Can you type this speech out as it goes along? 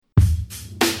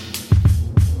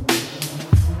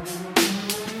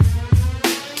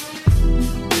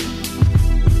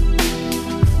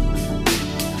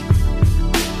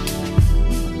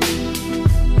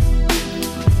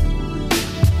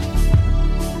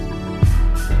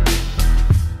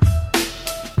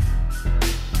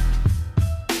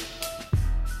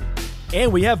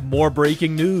And we have more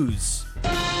breaking news.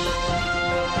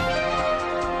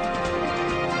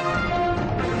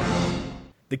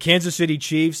 The Kansas City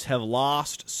Chiefs have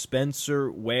lost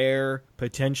Spencer Ware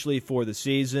potentially for the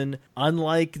season.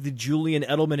 Unlike the Julian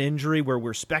Edelman injury where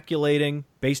we're speculating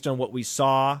based on what we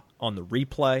saw on the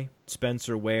replay,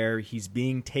 Spencer Ware, he's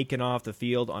being taken off the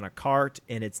field on a cart,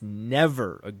 and it's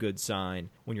never a good sign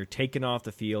when you're taken off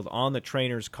the field on the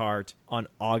trainer's cart on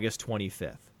August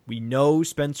 25th. We know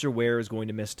Spencer Ware is going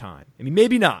to miss time. I mean,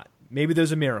 maybe not. Maybe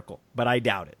there's a miracle, but I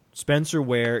doubt it. Spencer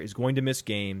Ware is going to miss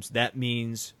games. That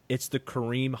means it's the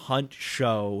Kareem Hunt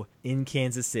show in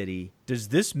Kansas City. Does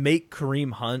this make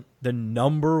Kareem Hunt the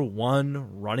number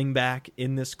one running back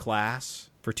in this class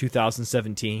for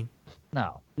 2017?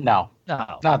 No. Not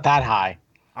that high.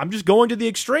 I'm just going to the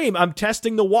extreme. I'm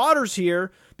testing the waters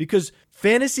here because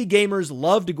fantasy gamers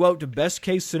love to go out to best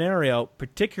case scenario,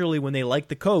 particularly when they like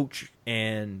the coach.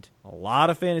 And a lot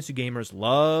of fantasy gamers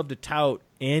love to tout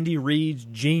Andy Reid's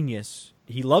genius.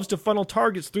 He loves to funnel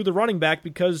targets through the running back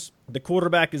because the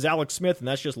quarterback is Alex Smith, and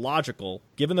that's just logical.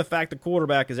 Given the fact the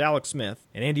quarterback is Alex Smith,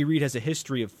 and Andy Reid has a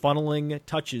history of funneling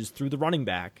touches through the running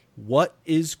back, what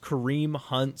is Kareem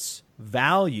Hunt's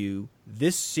value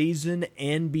this season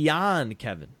and beyond,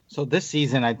 Kevin? So this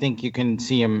season, I think you can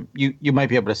see him, you might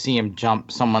be able to see him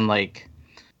jump someone like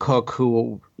Cook,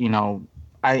 who,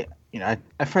 I've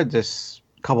heard this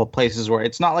a couple of places where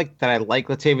it's not like that I like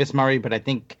Latavius Murray, but I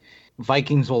think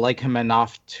Vikings will like him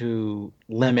enough to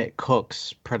limit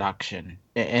Cook's production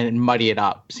and muddy it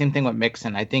up. Same thing with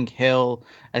Mixon. I think Hill,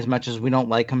 as much as we don't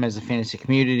like him as a fantasy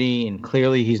community, and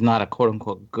clearly he's not a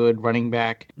quote-unquote good running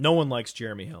back. No one likes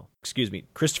Jeremy Hill. Excuse me.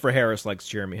 Christopher Harris likes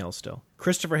Jeremy Hill still.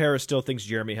 Christopher Harris still thinks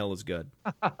Jeremy Hill is good.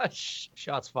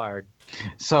 Shots fired.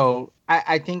 So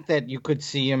I think that you could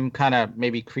see him kind of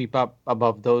maybe creep up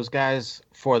above those guys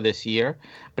for this year.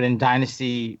 But in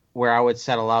Dynasty, where I would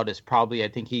settle out is probably, I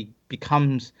think he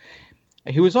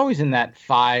was always in that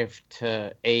 5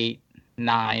 to 8,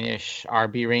 9-ish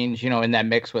RB range, in that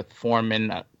mix with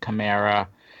Foreman, Kamara,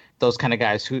 those kind of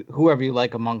guys, whoever you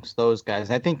like amongst those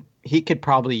guys. I think he could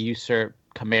probably usurp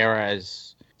Kamara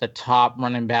as the top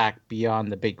running back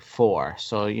beyond the big four.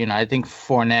 So, I think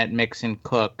Fournette, Mixon,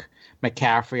 Cook,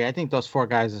 McCaffrey, I think those four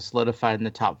guys are solidified in the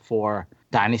top 4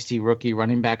 dynasty rookie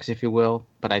running backs, if you will.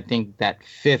 But I think that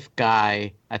fifth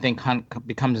guy, I think Hunt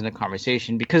becomes in the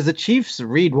conversation because the Chiefs,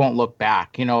 Reid won't look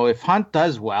back. If Hunt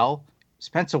does well,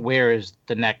 Spencer Ware is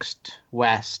the next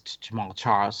West Jamal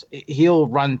Charles. He'll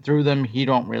run through them. He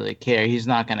don't really care. He's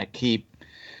not going to keep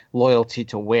loyalty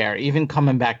to Ware, even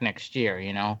coming back next year,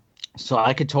 So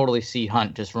I could totally see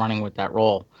Hunt just running with that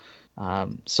role.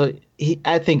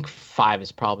 I think 5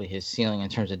 is probably his ceiling in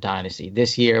terms of dynasty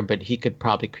this year, but he could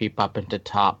probably creep up into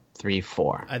top 3,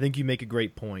 4. I think you make a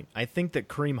great point. I think that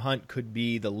Kareem Hunt could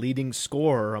be the leading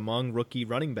scorer among rookie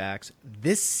running backs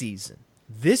this season,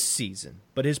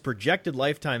 but his projected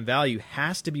lifetime value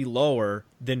has to be lower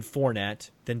than Fournette,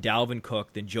 than Dalvin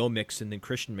Cook, than Joe Mixon, than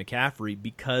Christian McCaffrey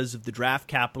because of the draft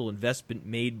capital investment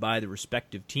made by the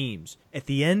respective teams. At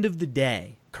the end of the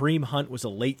day, Kareem Hunt was a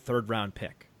late third-round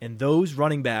pick, and those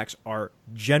running backs are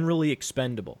generally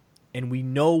expendable. And we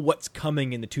know what's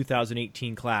coming in the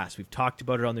 2018 class. We've talked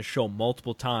about it on the show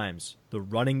multiple times. The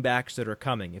running backs that are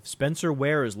coming. If Spencer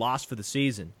Ware is lost for the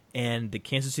season and the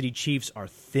Kansas City Chiefs are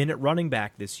thin at running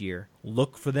back this year,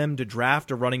 look for them to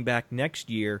draft a running back next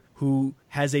year who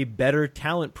has a better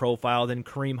talent profile than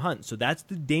Kareem Hunt. So that's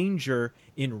the danger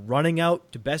in running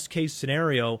out to best case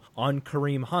scenario on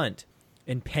Kareem Hunt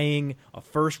and paying a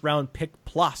first-round pick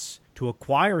plus to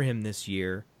acquire him this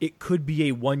year. It could be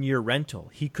a one-year rental.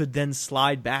 He could then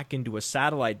slide back into a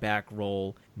satellite back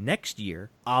role next year,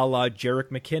 a la Jerick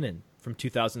McKinnon from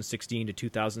 2016 to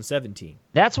 2017.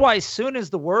 That's why as soon as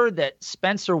the word that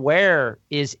Spencer Ware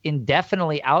is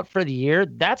indefinitely out for the year,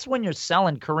 that's when you're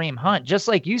selling Kareem Hunt. Just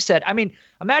like you said, I mean,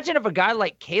 imagine if a guy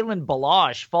like Kalen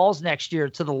Ballage falls next year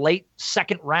to the late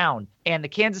second round and the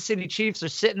Kansas City Chiefs are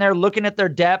sitting there looking at their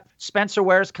depth. Spencer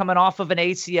Ware's coming off of an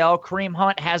ACL. Kareem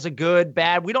Hunt has a good,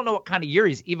 bad. We don't know what kind of year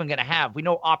he's even going to have. We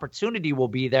know opportunity will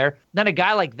be there. Then a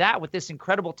guy like that with this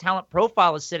incredible talent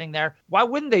profile is sitting there. Why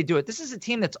wouldn't they do it? This is a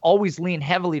team that's always leaned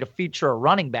heavily to feature a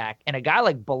running back, and a guy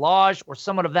like Ballage or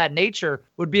someone of that nature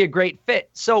would be a great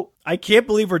fit. So I can't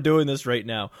believe we're doing this right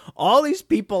now. All these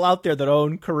people out there that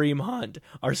own Kareem Hunt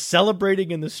are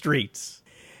celebrating in the streets.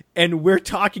 And we're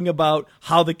talking about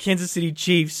how the Kansas City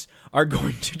Chiefs are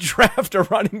going to draft a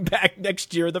running back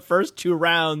next year, the first 2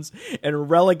 rounds, and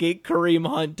relegate Kareem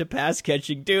Hunt to pass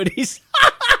catching duties.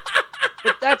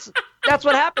 But that's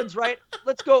what happens, right?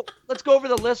 Let's go over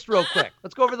the list real quick.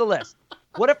 Let's go over the list.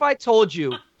 What if I told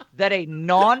you that a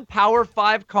non-Power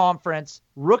 5 conference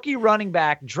rookie running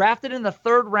back drafted in the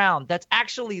 3rd round that's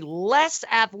actually less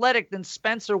athletic than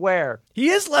Spencer Ware. He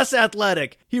is less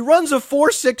athletic. He runs a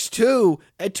 4.62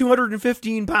 at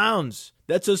 215 pounds.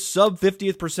 That's a sub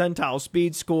 50th percentile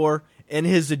speed score, and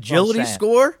his agility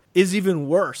score is even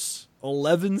worse.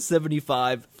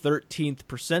 1175 13th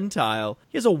percentile.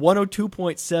 He has a 102.7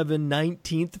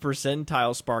 19th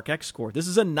percentile SparkX score. This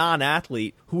is a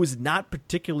non-athlete who was not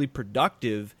particularly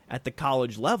productive at the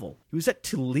college level. He was at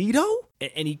Toledo,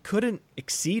 and he couldn't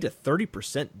exceed a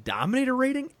 30% dominator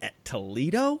rating at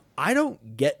Toledo? I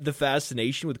don't get the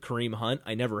fascination with Kareem Hunt.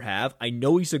 I never have. I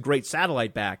know he's a great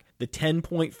satellite back. The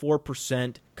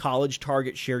 10.4% college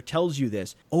target share tells you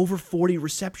this. Over 40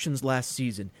 receptions last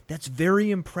season. That's very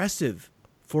impressive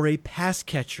for a pass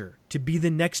catcher to be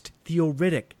the next Theo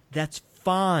Riddick. That's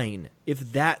fine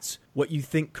if that's what you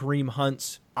think Kareem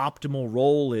Hunt's optimal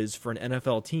role is for an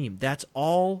NFL team. That's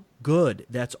all good.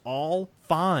 That's all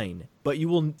fine. But you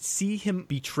will see him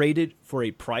be traded for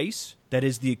a price that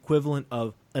is the equivalent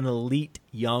of an elite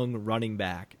young running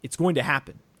back. It's going to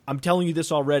happen. I'm telling you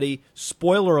this already.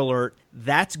 Spoiler alert,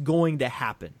 that's going to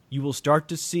happen. You will start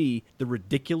to see the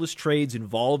ridiculous trades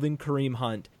involving Kareem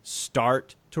Hunt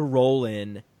start to roll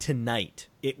in tonight.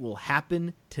 It will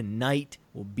happen tonight,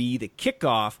 will be the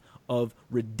kickoff of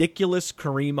ridiculous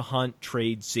Kareem Hunt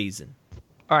trade season.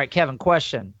 All right, Kevin,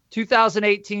 question.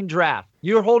 2018 draft.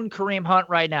 You're holding Kareem Hunt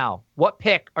right now. What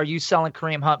pick are you selling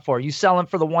Kareem Hunt for? Are you selling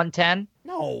for the 110?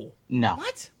 No.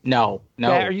 What? No.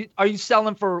 Okay, are you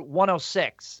selling for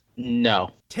 106?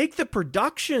 No. Take the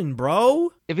production,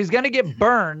 bro. If he's going to get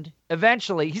burned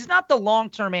eventually, he's not the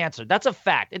long-term answer. That's a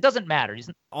fact. It doesn't matter.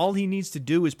 All he needs to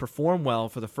do is perform well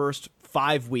for the first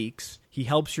 5 weeks. He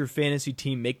helps your fantasy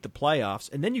team make the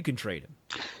playoffs, and then you can trade him.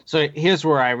 So here's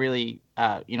where I really,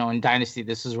 in Dynasty,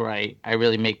 this is where I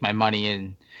really make my money.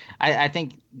 And I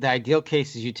think the ideal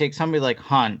case is you take somebody like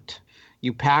Hunt,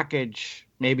 you package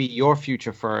maybe your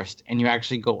future first, and you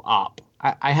actually go up.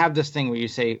 I have this thing where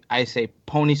I say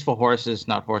ponies for horses,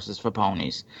 not horses for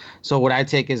ponies. So what I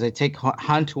take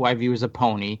Hunt, who I view as a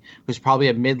pony, who's probably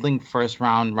a middling first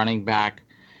round running back,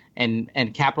 and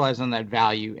capitalize on that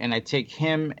value. And I take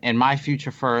him and my future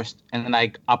first, and then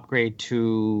I upgrade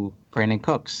to Brandon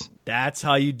Cooks. That's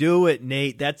how you do it,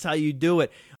 Nate. That's how you do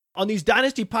it. On these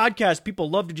Dynasty podcasts, people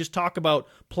love to just talk about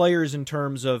players in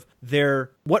terms of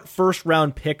what first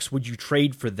round picks would you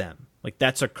trade for them? Like,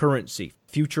 that's a currency.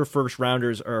 Future first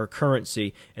rounders are a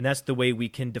currency, and that's the way we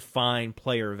can define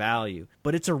player value.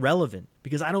 But it's irrelevant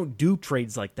because I don't do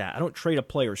trades like that. I don't trade a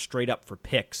player straight up for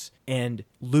picks and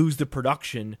lose the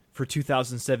production for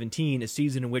 2017, a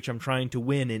season in which I'm trying to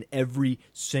win in every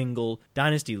single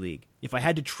Dynasty league. If I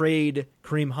had to trade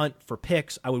Kareem Hunt for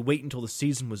picks, I would wait until the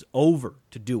season was over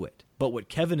to do it. But what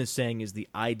Kevin is saying is the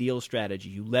ideal strategy.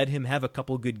 You let him have a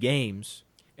couple good games,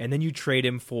 and then you trade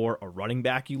him for a running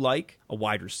back you like, a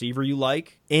wide receiver you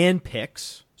like, and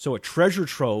picks. So a treasure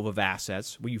trove of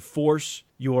assets where you force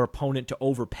your opponent to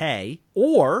overpay,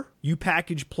 or you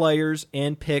package players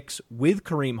and picks with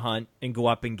Kareem Hunt and go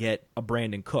up and get a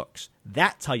Brandon Cooks.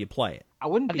 That's how you play it. I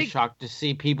wouldn't be shocked to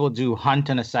see people do Hunt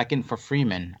in a second for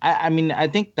Freeman. I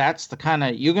think that's the kind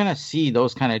of, you're going to see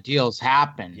those kind of deals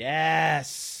happen.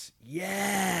 Yes.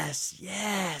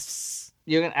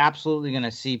 You're absolutely going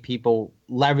to see people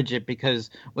leverage it, because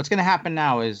what's going to happen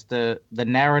now is the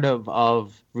narrative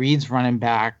of Reed's running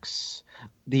backs,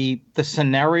 the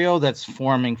scenario that's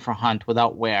forming for Hunt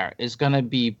without Ware is going to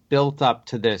be built up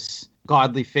to this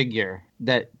godly figure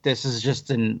that this is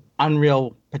just an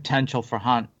unreal potential for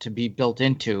Hunt to be built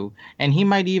into. And he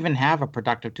might even have a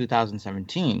productive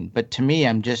 2017. But to me,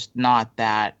 I'm just not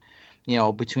that,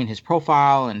 between his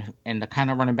profile and the kind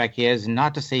of running back he is, and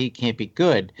not to say he can't be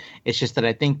good. It's just that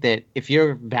I think that if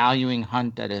you're valuing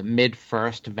Hunt at a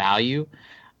mid-first value,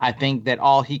 I think that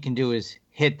all he can do is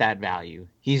hit that value.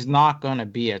 He's not going to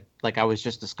be like I was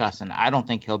just discussing, I don't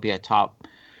think he'll be a top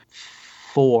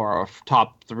 4 or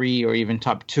top 3 or even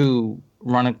top 2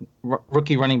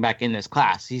 rookie running back in this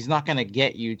class. He's not going to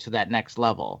get you to that next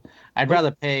level. I'd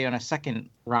rather pay on a second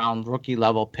round rookie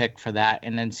level pick for that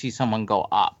and then see someone go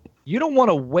up. You don't want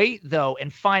to wait, though,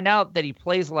 and find out that he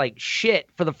plays like shit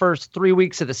for the first 3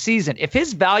 weeks of the season. If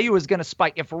his value is going to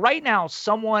spike, if right now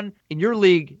someone in your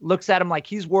league looks at him like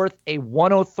he's worth a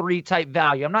 103 type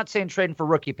value, I'm not saying trading for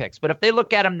rookie picks, but if they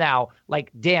look at him now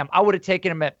like, damn, I would have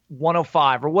taken him at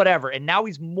 105 or whatever, and now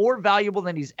he's more valuable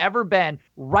than he's ever been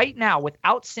right now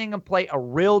without seeing him play a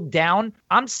real down,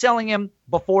 I'm selling him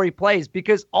before he plays,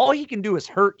 because all he can do is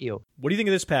hurt you. What do you think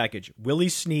of this package? Willie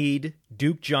Snead,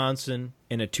 Duke Johnson,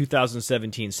 and a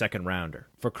 2017 second rounder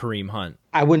for Kareem Hunt.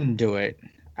 I wouldn't do it.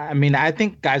 I mean, I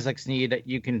think guys like Snead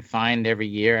you can find every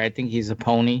year. I think he's a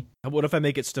pony. What if I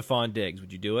make it Stephon Diggs?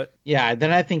 Would you do it? Yeah,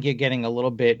 then I think you're getting a little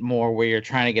bit more where you're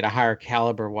trying to get a higher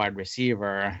caliber wide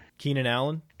receiver. Keenan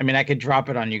Allen? I mean, I could drop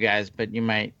it on you guys, but you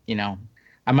might,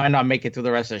 I might not make it through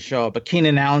the rest of the show. But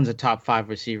Keenan Allen's a top 5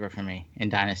 receiver for me in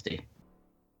Dynasty.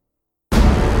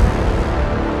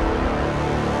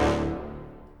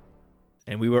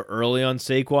 And we were early on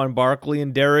Saquon Barkley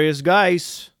and Darius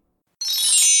Geis.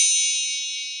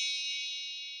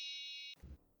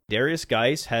 Darius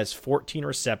Geis has 14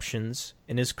 receptions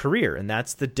in his career, and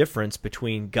that's the difference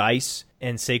between Geis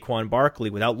and Saquon Barkley.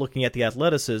 Without looking at the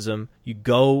athleticism, you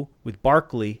go with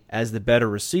Barkley as the better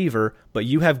receiver, but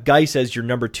you have Geis as your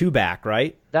number 2 back,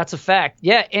 right? That's a fact.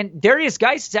 Yeah, and Darius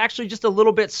Geis is actually just a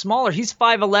little bit smaller. He's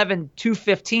 5'11",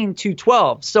 215,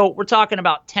 212. So we're talking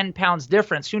about 10 pounds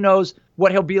difference. Who knows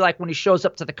what he'll be like when he shows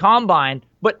up to the combine.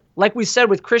 But like we said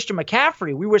with Christian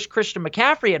McCaffrey, we wish Christian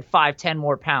McCaffrey had 5-10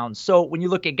 more pounds. So when you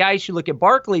look at Geis, you look at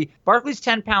Barkley. Barkley's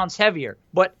 10 pounds heavier.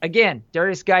 But again,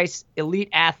 Darius Geis, elite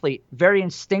athlete, very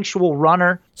instinctual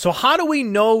runner. So how do we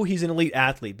know he's an elite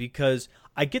athlete? Because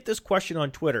I get this question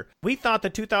on Twitter. We thought the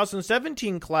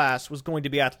 2017 class was going to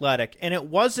be athletic, and it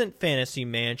wasn't Fantasy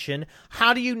Mansion.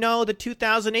 How do you know the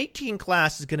 2018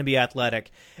 class is going to be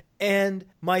athletic? And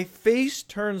my face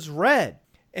turns red,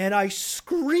 and I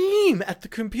scream at the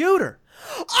computer.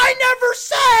 I never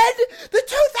said the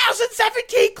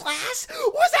 2017 class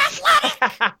was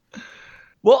athletic!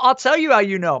 Well, I'll tell you how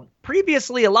you know.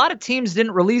 Previously, a lot of teams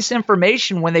didn't release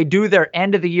information when they do their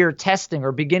end-of-the-year testing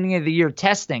or beginning-of-the-year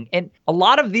testing. And a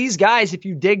lot of these guys, if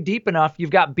you dig deep enough, you've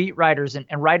got beat writers and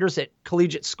writers at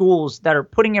collegiate schools that are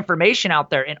putting information out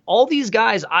there. And all these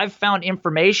guys I've found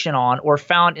information on or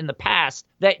found in the past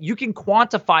that you can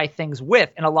quantify things with.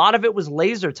 And a lot of it was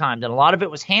laser timed and a lot of it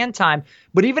was hand timed.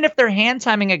 But even if they're hand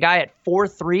timing a guy at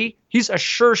 4.3, he's a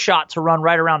sure shot to run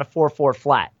right around a 4.4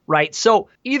 flat, right? So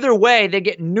either way, they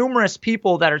get numerous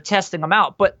people that are testing them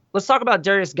out. But let's talk about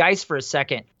Darius Geis for a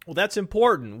second. Well, that's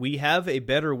important. We have a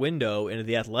better window into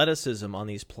the athleticism on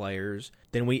these players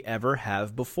than we ever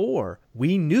have before.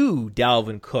 We knew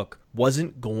Dalvin Cook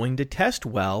wasn't going to test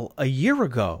well a year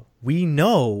ago. We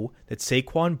know that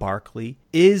Saquon Barkley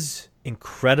is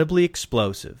incredibly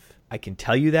explosive. I can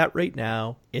tell you that right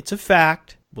now. It's a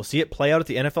fact. We'll see it play out at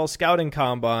the NFL Scouting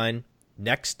Combine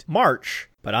next March,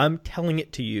 but I'm telling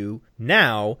it to you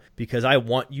now because I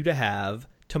want you to have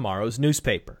tomorrow's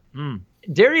newspaper.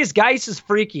 Darius Geis is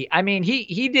freaky. I mean,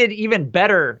 he did even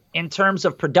better in terms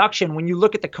of production when you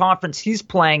look at the conference he's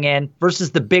playing in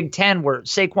versus the Big Ten where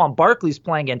Saquon Barkley's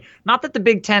playing in. Not that the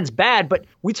Big Ten's bad, but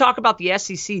we talk about the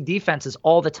SEC defenses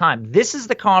all the time. This is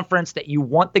the conference that you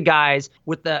want the guys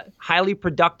with the highly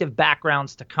productive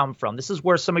backgrounds to come from. This is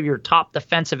where some of your top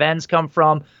defensive ends come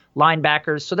from,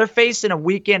 linebackers. So they're facing a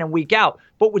week in and week out.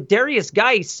 But with Darius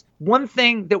Geis, one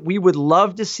thing that we would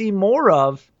love to see more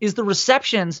of is the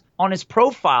receptions on his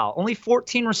profile. Only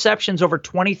 14 receptions over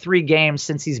 23 games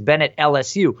since he's been at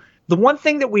LSU. The one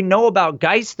thing that we know about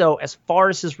Geis, though, as far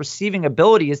as his receiving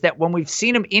ability, is that when we've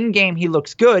seen him in-game, he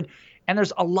looks good. And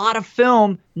there's a lot of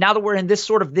film, now that we're in this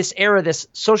era, this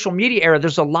social media era,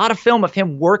 there's a lot of film of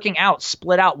him working out,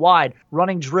 split out wide,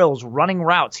 running drills, running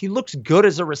routes. He looks good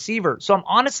as a receiver. So I'm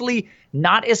honestly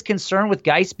not as concerned with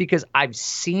Geis because I've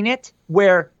seen it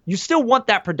where you still want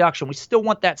that production. We still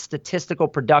want that statistical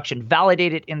production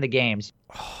validated in the games.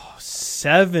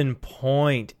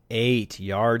 7.8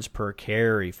 yards per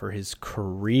carry for his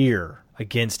career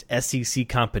against SEC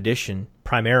competition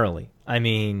primarily. I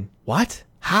mean, what?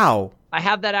 How? I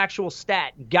have that actual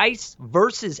stat. Geis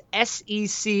versus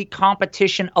SEC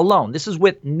competition alone. This is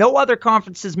with no other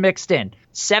conferences mixed in.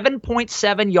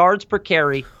 7.7 yards per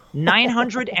carry,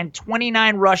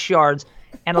 929 rush yards,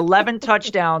 and 11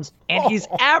 touchdowns. And he's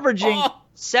averaging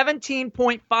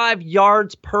 17.5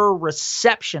 yards per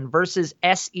reception versus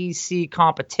SEC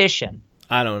competition.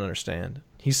 I don't understand.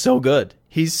 He's so good.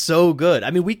 He's so good.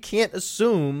 I mean, we can't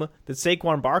assume that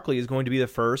Saquon Barkley is going to be the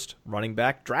first running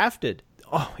back drafted.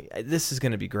 Oh, this is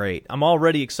going to be great. I'm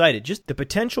already excited. Just the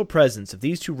potential presence of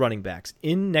these two running backs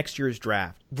in next year's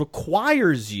draft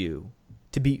requires you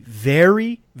to be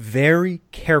very, very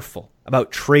careful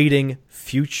about trading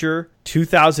future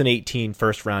 2018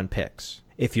 first-round picks.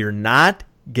 If you're not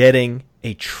getting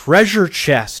a treasure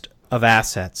chest of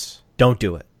assets, don't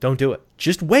do it. Don't do it.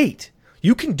 Just wait.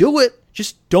 You can do it.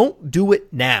 Just don't do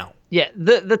it now. Yeah,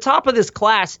 the top of this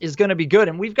class is going to be good,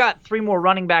 and we've got 3 more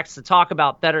running backs to talk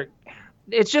about that are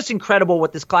it's just incredible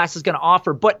what this class is going to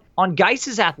offer. But on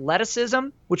Geis's athleticism,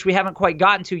 which we haven't quite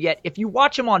gotten to yet, if you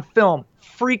watch him on film,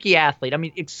 freaky athlete. I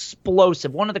mean,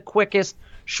 explosive. One of the quickest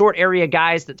short area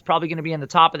guys that's probably going to be in the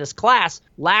top of this class.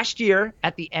 Last year,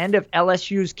 at the end of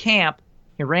LSU's camp,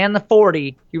 he ran the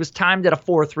 40. He was timed at a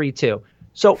 4.32.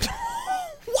 So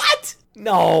what?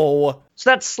 No. So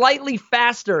that's slightly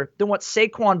faster than what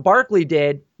Saquon Barkley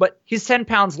did, but he's 10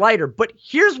 pounds lighter. But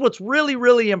here's what's really,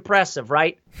 really impressive,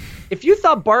 right? If you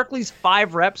thought Barkley's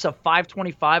 5 reps of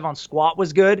 525 on squat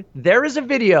was good, there is a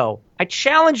video. I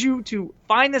challenge you to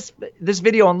find this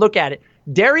video and look at it.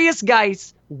 Darius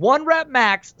Geis, 1 rep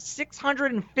max,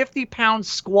 650 pound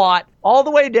squat, all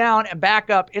the way down and back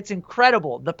up. It's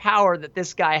incredible, the power that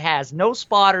this guy has. No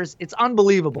spotters. It's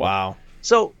unbelievable. Wow.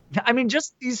 So, I mean,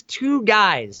 just these 2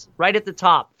 guys right at the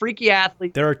top, freaky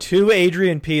athlete. There are 2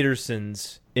 Adrian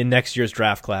Petersons in next year's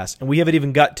draft class, and we haven't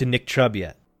even got to Nick Chubb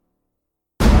yet.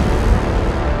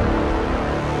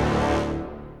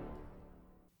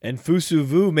 And Fusu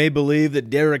Vu may believe that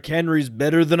Derrick Henry's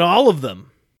better than all of them.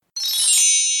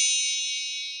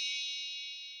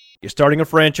 You're starting a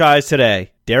franchise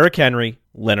today. Derrick Henry,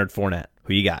 Leonard Fournette.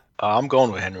 Who you got? I'm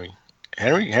going with Henry.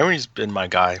 Henry's been my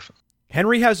guy.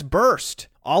 Henry has burst.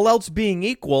 All else being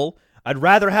equal, I'd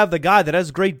rather have the guy that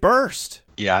has great burst.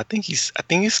 Yeah, I think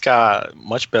he's got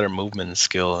much better movement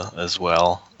skill as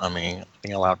well. I mean, I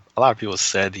think a lot of people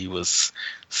said he was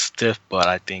stiff, but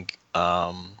I think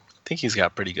he's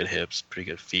got pretty good hips, pretty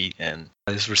good feet, and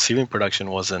his receiving production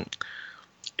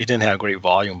he didn't have great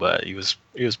volume, but he was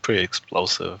pretty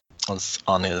explosive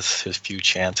on his few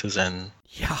chances, and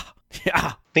yeah.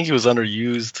 I think he was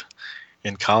underused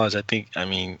in college. I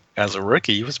mean, as a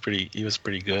rookie, he was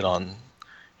pretty good on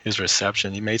his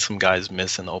reception. He made some guys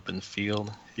miss in the open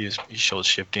field. He showed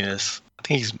shiftiness. I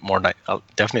think he's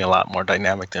definitely a lot more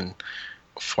dynamic than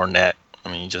Fournette.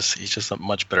 I mean, he's just a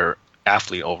much better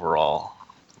athlete overall.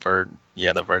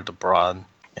 The broad,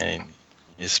 and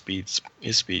his speed's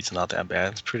not that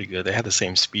bad. It's pretty good. They had the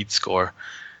same speed score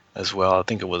as well. I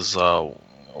think it was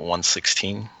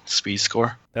 116 speed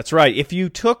score. That's right. If you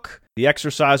took the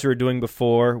exercise we were doing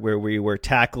before where we were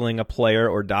tackling a player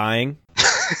or dying,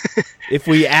 if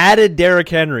we added Derrick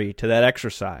Henry to that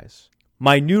exercise,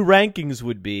 my new rankings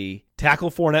would be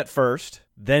tackle Fournette first,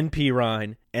 then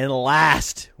Pirine, and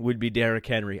last would be Derrick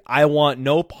Henry. I want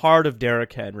no part of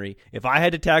Derrick Henry. If I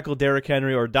had to tackle Derrick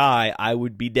Henry or die, I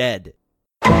would be dead.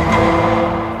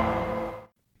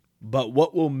 But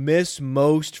what we'll miss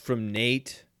most from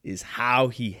Nate is how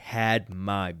he had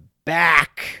my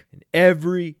back in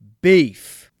every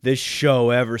beef this show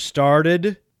ever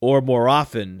started, or more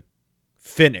often,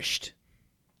 finished.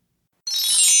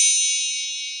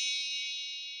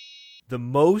 The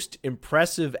most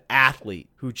impressive athlete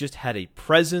who just had a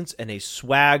presence and a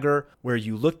swagger where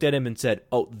you looked at him and said,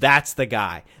 oh, that's the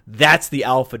guy. That's the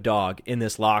alpha dog in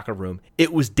this locker room.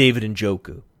 It was David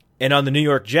Njoku. And on the New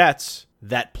York Jets,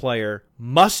 that player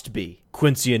must be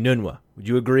Quincy Enunwa. Would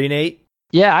you agree, Nate?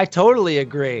 Yeah, I totally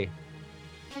agree.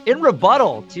 In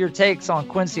rebuttal to your takes on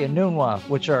Quincy Enunwa,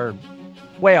 which are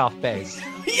way off base.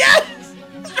 Yes!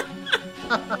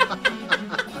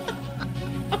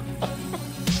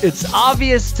 It's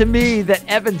obvious to me that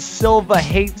Evan Silva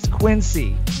hates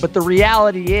Quincy, but the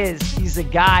reality is he's a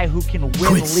guy who can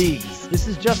win leagues. This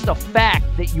is just a fact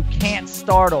that you can't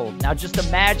startle. Now just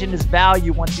imagine his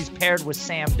value once he's paired with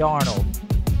Sam Darnold.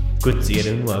 Quincy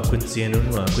Enunwa, Quincy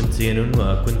Enunwa, Quincy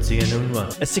Enunwa, Quincy Enunwa.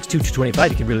 At 6'2",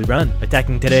 225, he can really run.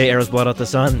 Attacking today, arrows blot out the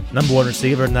sun. Number 1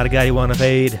 receiver, not a guy you want to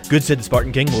fade. Good, said the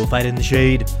Spartan King, we'll fight in the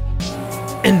shade.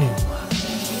 Enunwa.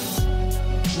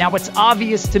 Now, it's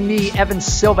obvious to me Evan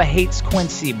Silva hates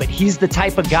Quincy, but he's the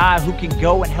type of guy who can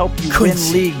go and help you win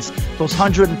leagues. Those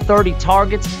 130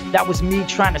 targets, that was me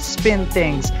trying to spin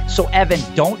things. So, Evan,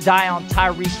 don't die on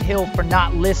Tyreek Hill for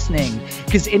not listening,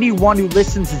 because anyone who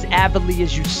listens as avidly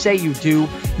as you say you do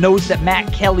knows that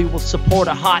Matt Kelly will support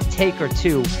a hot take or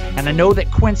two. And I know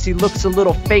that Quincy looks a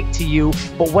little fake to you,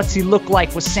 but what's he look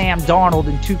like with Sam Darnold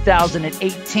in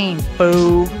 2018,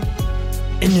 boo?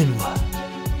 Enunwa.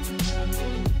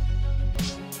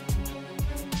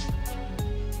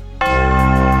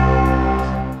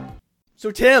 So,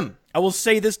 Tim, I will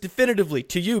say this definitively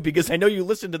to you because I know you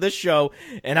listen to this show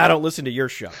and I don't listen to your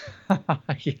show.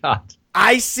 Yeah.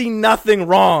 I see nothing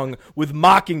wrong with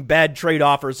mocking bad trade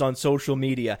offers on social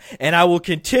media, and I will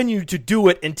continue to do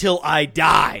it until I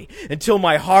die. Until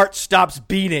my heart stops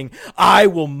beating, I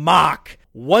will mock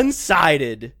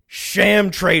one-sided sham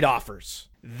trade offers.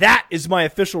 That is my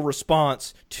official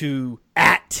response to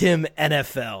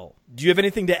 @TimNFL. Do you have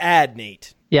anything to add,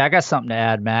 Nate? Yeah, I got something to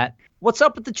add, Matt. What's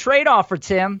up with the trade offer,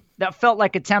 Tim? That felt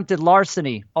like attempted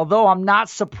larceny, although I'm not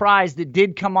surprised it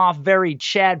did come off very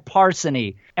Chad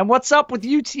Parsony. And what's up with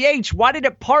UTH? Why did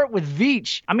it part with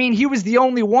Veach? I mean, he was the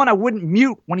only one I wouldn't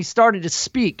mute when he started to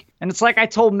speak. And it's like I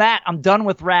told Matt, I'm done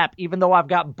with rap, even though I've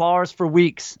got bars for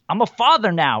weeks. I'm a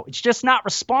father now. It's just not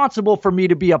responsible for me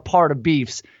to be a part of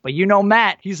beefs. But you know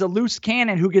Matt, he's a loose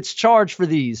cannon who gets charged for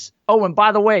these. Oh, and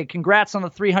by the way, congrats on the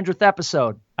 300th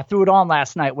episode. I threw it on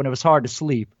last night when it was hard to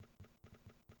sleep.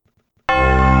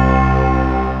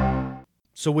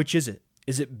 So which is it?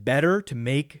 Is it better to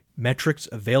make metrics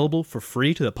available for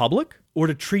free to the public or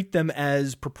to treat them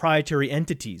as proprietary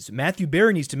entities? Matthew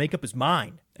Berry needs to make up his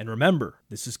mind. And remember,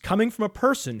 this is coming from a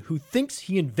person who thinks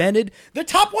he invented the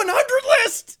top 100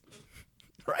 list,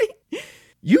 right?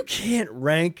 You can't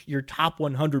rank your top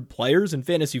 100 players in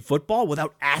fantasy football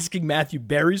without asking Matthew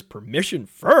Berry's permission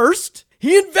first.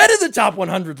 He invented the top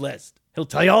 100 list. He'll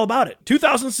tell you all about it.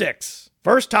 2006.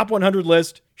 First top 100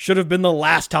 list should have been the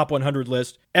last top 100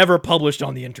 list ever published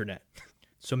on the internet.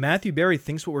 So Matthew Berry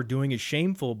thinks what we're doing is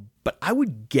shameful, but I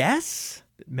would guess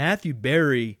that Matthew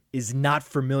Berry is not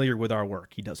familiar with our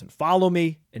work. He doesn't follow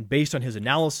me, and based on his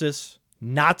analysis,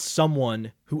 not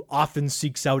someone who often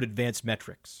seeks out advanced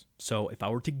metrics. So if I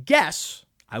were to guess,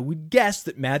 I would guess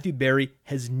that Matthew Berry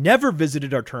has never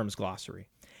visited our terms glossary.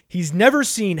 He's never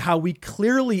seen how we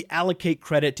clearly allocate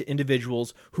credit to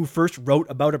individuals who first wrote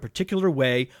about a particular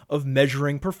way of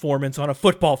measuring performance on a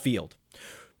football field.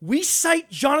 We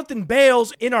cite Jonathan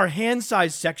Bales in our hand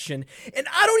size section, and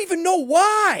I don't even know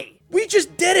why. We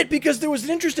just did it because there was an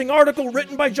interesting article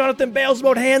written by Jonathan Bales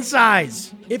about hand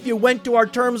size. If you went to our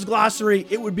terms glossary,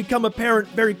 it would become apparent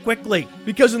very quickly,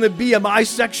 because in the BMI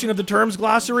section of the terms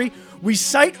glossary, we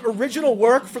cite original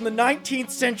work from the 19th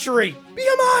century.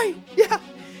 BMI, yeah.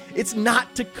 It's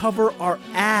not to cover our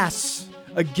ass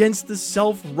against the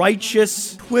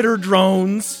self-righteous Twitter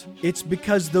drones. It's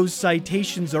because those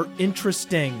citations are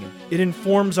interesting. It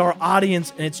informs our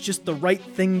audience, and it's just the right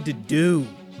thing to do.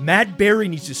 Matt Berry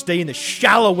needs to stay in the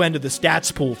shallow end of the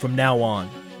stats pool from now on.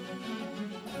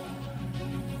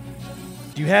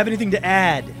 Do you have anything to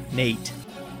add, Nate?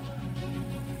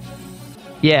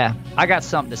 Yeah, I got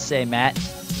something to say, Matt.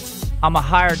 I'm a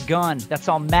hired gun. That's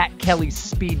on Matt Kelly's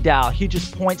speed dial. He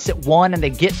just points at one and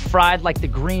they get fried like the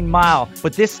Green Mile.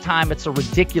 But this time it's a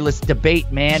ridiculous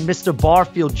debate, man. Mr.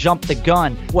 Barfield jumped the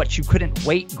gun. What, you couldn't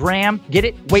wait, Graham? Get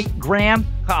it? Wait, Graham?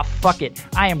 Ah, fuck it.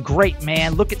 I am great,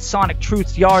 man. Look at Sonic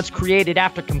Truth's yards created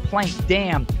after complaint.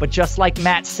 Damn. But just like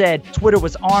Matt said, Twitter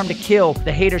was armed to kill.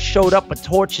 The haters showed up with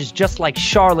torches just like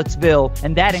Charlottesville.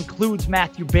 And that includes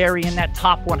Matthew Berry in that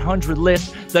top 100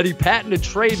 list that he patented,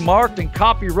 trademarked, and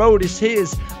copyrighted is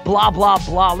his. Blah, blah,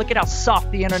 blah. Look at how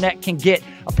soft the internet can get.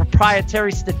 A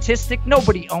proprietary statistic?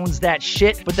 Nobody owns that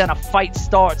shit. But then a fight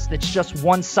starts that's just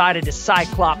one-sided as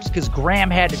Cyclops because Graham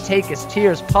had to take his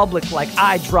tears public like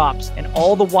eye drops. And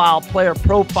all the while, Player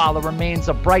Profiler remains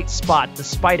a bright spot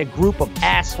despite a group of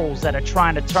assholes that are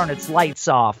trying to turn its lights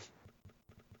off.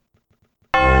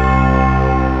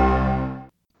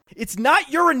 It's not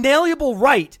your inalienable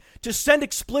right to send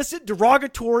explicit,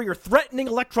 derogatory, or threatening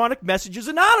electronic messages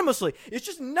anonymously. It's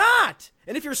just not.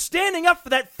 And if you're standing up for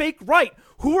that fake right,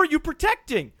 who are you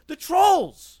protecting? The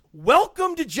trolls.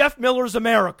 Welcome to Jeff Miller's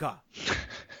America.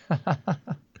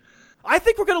 I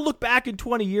think we're going to look back in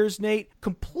 20 years, Nate,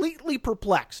 completely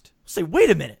perplexed. Say, wait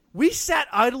a minute. We sat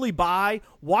idly by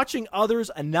watching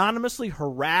others anonymously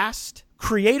harassed,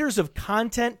 creators of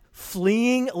content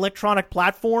fleeing electronic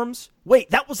platforms. Wait,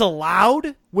 that was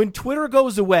allowed? When Twitter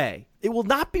goes away, it will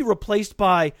not be replaced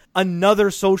by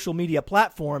another social media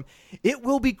platform. It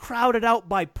will be crowded out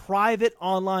by private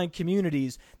online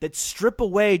communities that strip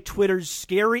away Twitter's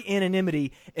scary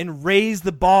anonymity and raise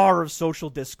the bar of social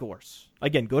discourse.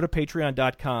 Again, go to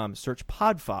patreon.com, search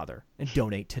Podfather, and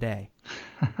donate today.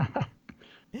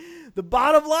 The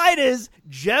bottom line is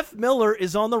Jeff Miller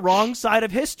is on the wrong side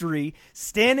of history,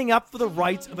 standing up for the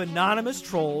rights of anonymous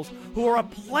trolls who are a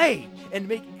plague and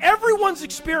make everyone's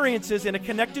experiences in a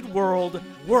connected world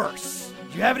worse.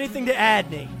 Do you have anything to add,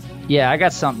 Nate? Yeah, I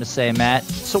got something to say, Matt.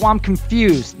 So I'm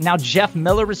confused. Now Jeff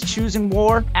Miller is choosing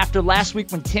war? After last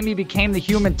week when Timmy became the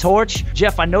Human Torch?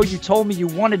 Jeff, I know you told me you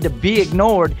wanted to be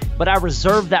ignored, but I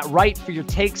reserve that right for your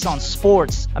takes on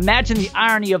sports. Imagine the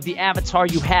irony of the avatar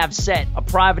you have set. A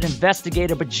private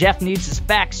investigator, but Jeff needs his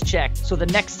facts checked. So the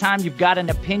next time you've got an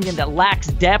opinion that lacks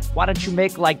depth, why don't you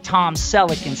make like Tom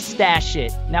Selleck and stash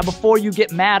it? Now before you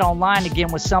get mad online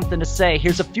again with something to say,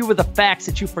 here's a few of the facts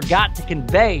that you forgot to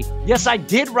convey. Yes, I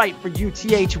did write for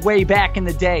UTH way back in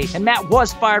the day, and Matt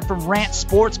was fired from Rant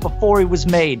Sports before he was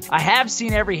made. I have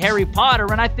seen every Harry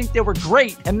Potter, and I think they were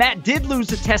great, and Matt did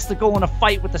lose a testicle in a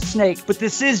fight with a snake, but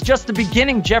this is just the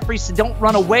beginning, Jeffrey, so don't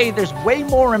run away. There's way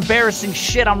more embarrassing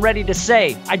shit I'm ready to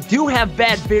say. I do have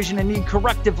bad vision and need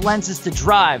corrective lenses to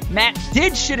drive. Matt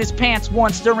did shit his pants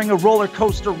once during a roller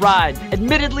coaster ride.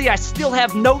 Admittedly, I still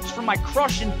have notes from my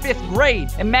crush in 5th grade,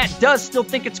 and Matt does still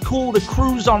think it's cool to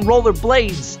cruise on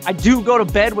rollerblades. I do go to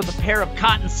bed with a pair of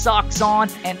cotton socks on,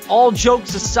 and all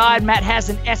jokes aside, Matt has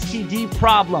an STD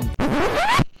problem.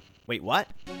 Wait, what?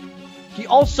 He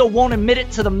also won't admit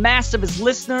it to the mass of his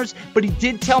listeners, but he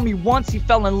did tell me once he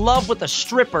fell in love with a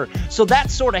stripper. So that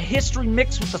sort of history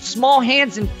mixed with the small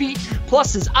hands and feet,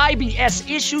 plus his IBS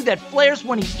issue that flares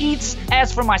when he eats.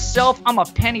 As for myself, I'm a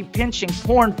penny-pinching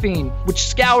porn fiend, which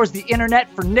scours the internet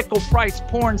for nickel-priced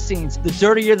porn scenes. The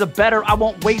dirtier the better, I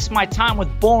won't waste my time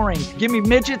with boring. Give me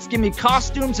midgets, give me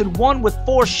costumes, and one with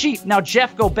 4 sheep. Now,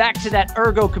 Jeff, go back to that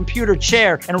ergo computer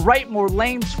chair and write more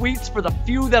lame tweets for the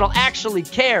few that'll actually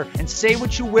care. And say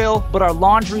what you will, but our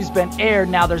laundry's been aired.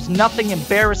 Now there's nothing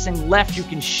embarrassing left you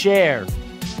can share.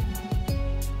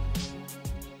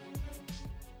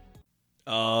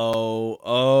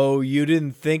 Oh, you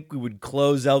didn't think we would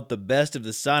close out the best of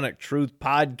the Sonic Truth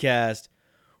podcast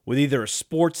with either a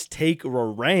sports take or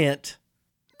a rant?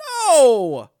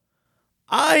 No!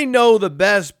 I know the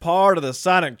best part of the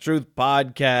Sonic Truth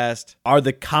podcast are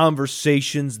the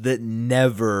conversations that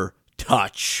never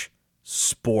touch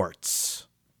sports.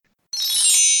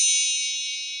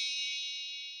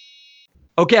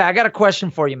 Okay, I got a question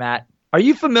for you, Matt. Are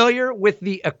you familiar with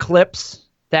the eclipse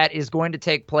that is going to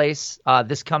take place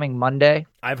this coming Monday?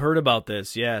 I've heard about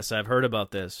this. Yes, I've heard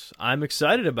about this. I'm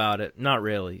excited about it. Not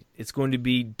really. It's going to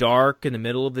be dark in the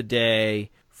middle of the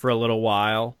day for a little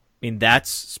while. I mean,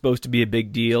 that's supposed to be a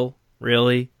big deal.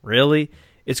 Really? Really?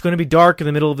 It's going to be dark in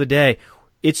the middle of the day.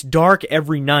 It's dark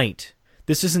every night.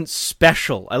 This isn't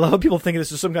special. I love how people think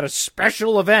this is some kind of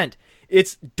special event.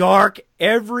 It's dark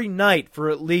every night for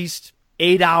at least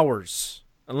 8 hours,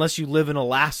 unless you live in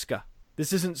Alaska.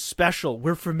 This isn't special.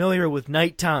 We're familiar with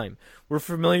nighttime. We're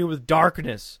familiar with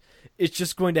darkness. It's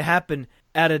just going to happen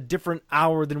at a different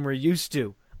hour than we're used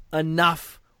to.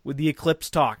 Enough with the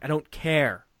eclipse talk. I don't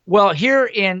care. Well, here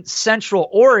in Central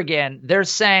Oregon, they're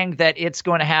saying that it's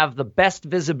going to have the best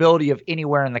visibility of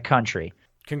anywhere in the country.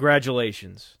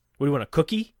 Congratulations. What do you want, a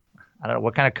cookie? I don't know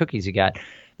what kind of cookies you got.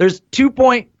 There's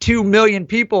 2.2 million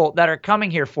people that are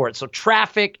coming here for it. So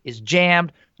traffic is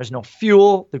jammed. There's no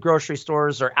fuel. The grocery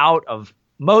stores are out of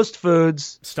most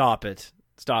foods. Stop it.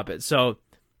 Stop it. So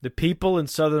the people in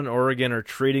Southern Oregon are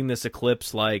treating this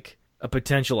eclipse like a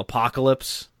potential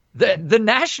apocalypse. The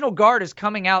National Guard is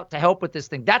coming out to help with this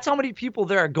thing. That's how many people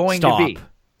there are going to be.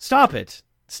 Stop it.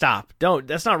 Stop. Don't.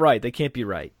 That's not right. They can't be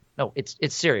right. No, it's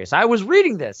serious. I was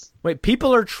reading this. Wait,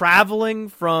 people are traveling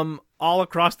from all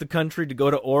across the country to go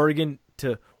to Oregon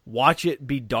to watch it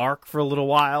be dark for a little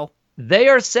while? They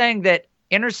are saying that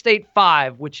Interstate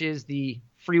 5, which is the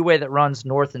freeway that runs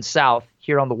north and south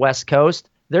here on the West Coast,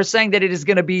 they're saying that it is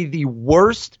going to be the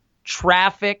worst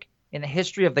traffic in the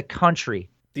history of the country.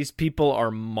 These people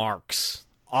are marks.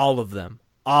 All of them.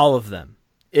 All of them.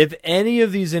 If any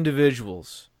of these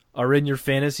individuals are in your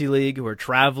fantasy league who are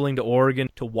traveling to Oregon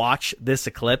to watch this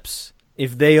eclipse,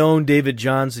 if they own David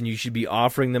Johnson, you should be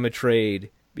offering them a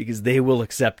trade because they will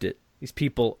accept it. These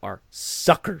people are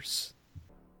suckers.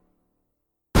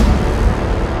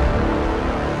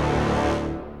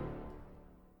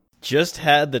 Just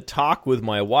had the talk with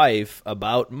my wife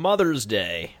about Mother's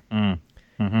Day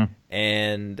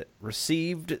and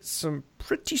received some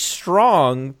pretty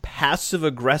strong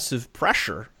passive-aggressive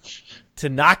pressure to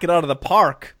knock it out of the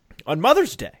park on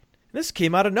Mother's Day. This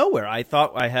came out of nowhere. I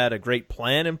thought I had a great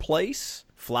plan in place.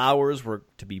 Flowers were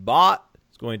to be bought. I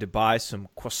was going to buy some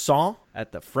croissant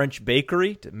at the French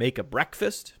bakery to make a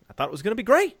breakfast. I thought it was going to be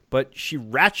great. But she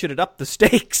ratcheted up the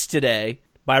stakes today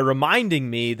by reminding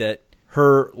me that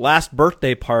her last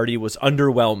birthday party was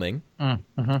underwhelming.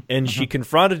 She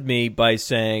confronted me by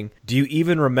saying, "Do you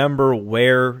even remember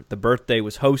where the birthday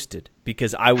was hosted?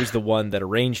 Because I was the one that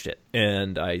arranged it."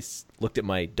 And I looked at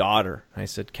my daughter. I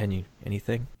said, "Can you,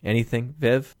 anything,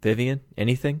 Vivian,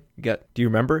 anything? Do you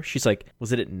remember?" She's like,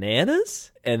 "Was it at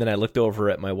Nana's?" And then I looked over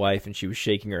at my wife and she was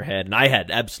shaking her head and I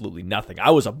had absolutely nothing.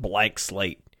 I was a blank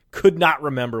slate. Could not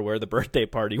remember where the birthday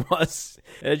party was.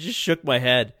 And I just shook my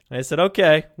head. And I said,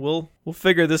 "Okay, we'll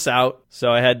figure this out." So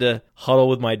I had to huddle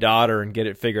with my daughter and get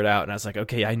it figured out. And I was like,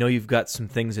 "Okay, I know you've got some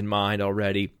things in mind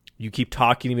already. You keep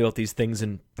talking to me about these things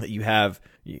that you have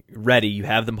ready. You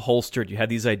have them holstered. You have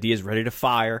these ideas ready to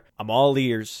fire. I'm all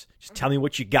ears. Just tell me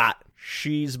what you got.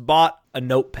 she's bought a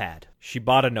notepad. She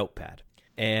bought a notepad.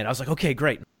 And I was like, okay,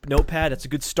 great. Notepad, that's a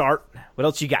good start. What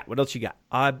else you got?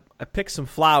 I picked some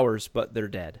flowers, but they're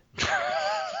dead.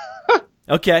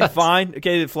 Okay, fine.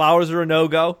 Okay, the flowers are a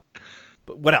no-go.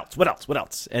 But what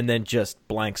else? And then just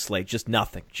blank slate, just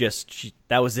nothing.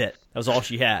 That was it. That was all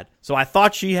she had. So I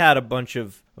thought she had a bunch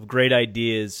of great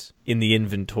ideas in the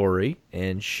inventory,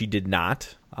 and she did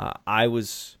not. I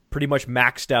was pretty much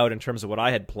maxed out in terms of what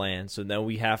I had planned, so now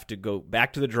we have to go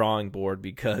back to the drawing board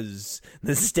because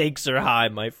the stakes are high,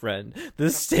 my friend. The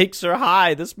stakes are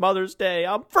high this Mother's Day.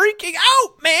 I'm freaking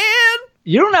out, man!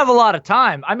 You don't have a lot of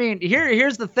time. I mean,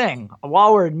 here's the thing.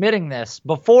 While we're admitting this,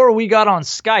 before we got on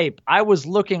Skype, I was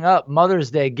looking up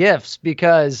Mother's Day gifts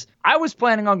because I was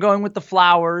planning on going with the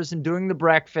flowers and doing the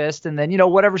breakfast, and then,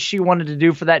 whatever she wanted to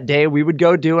do for that day, we would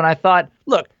go do. And I thought,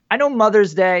 look, I know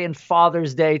Mother's Day and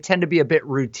Father's Day tend to be a bit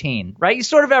routine, right? You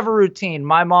sort of have a routine.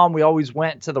 My mom, we always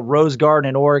went to the Rose Garden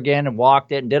in Oregon and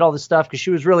walked it and did all this stuff because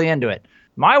she was really into it.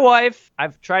 My wife,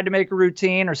 I've tried to make a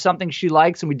routine or something she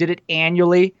likes, and we did it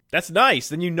annually. That's nice.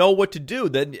 Then you know what to do.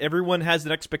 Then everyone has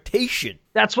an expectation.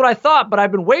 That's what I thought, but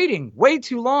I've been waiting way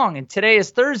too long. And today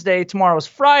is Thursday. Tomorrow is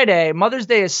Friday. Mother's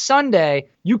Day is Sunday.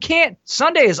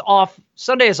 Sunday is off.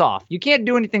 You can't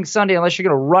do anything Sunday unless you're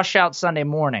going to rush out Sunday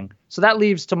morning. So that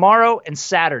leaves tomorrow and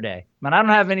Saturday. Man, I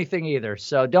don't have anything either,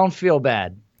 so don't feel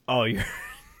bad. Oh, you're...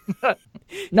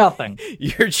 Nothing.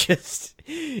 You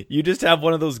just have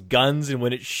one of those guns, and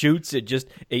when it shoots, it just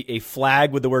a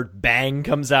flag with the word bang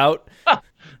comes out.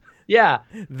 Yeah.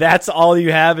 That's all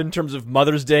you have in terms of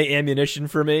Mother's Day ammunition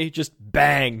for me? Just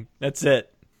bang. That's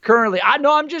it. Currently, I'm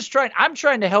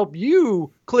trying to help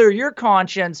you clear your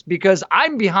conscience because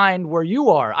I'm behind where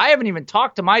you are. I haven't even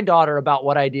talked to my daughter about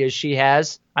what ideas she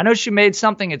has. I know she made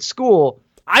something at school.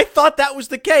 I thought that was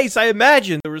the case. I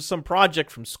imagined there was some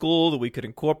project from school that we could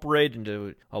incorporate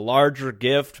into a larger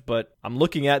gift, but I'm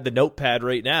looking at the notepad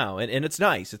right now, and it's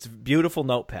nice. It's a beautiful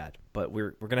notepad, but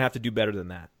we're going to have to do better than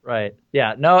that. Right.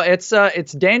 Yeah. No, it's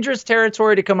dangerous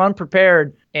territory to come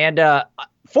unprepared, and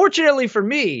fortunately for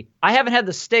me, I haven't had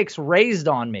the stakes raised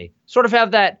on me. Sort of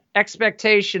have that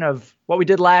expectation of what we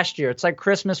did last year. It's like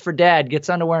Christmas for Dad gets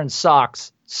underwear and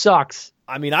socks. Sucks.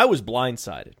 I mean, I was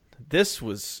blindsided. This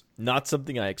was not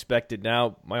something I expected.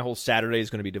 Now, my whole Saturday is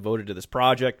going to be devoted to this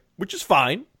project, which is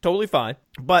fine, totally fine.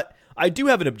 But I do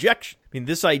have an objection. I mean,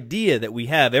 this idea that we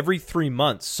have every 3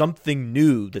 months something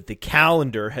new that the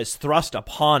calendar has thrust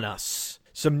upon us,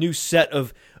 some new set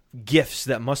of gifts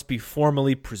that must be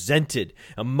formally presented,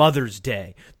 a Mother's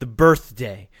Day, the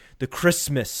birthday, the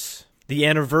Christmas, the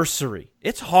anniversary.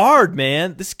 It's hard,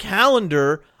 man. This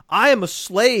calendar, I am a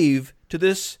slave to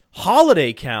this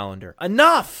holiday calendar.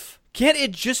 Enough! Can't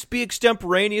it just be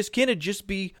extemporaneous? Can't it just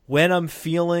be when I'm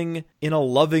feeling in a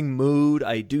loving mood,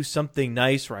 I do something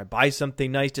nice or I buy something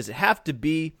nice? Does it have to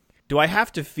be? Do I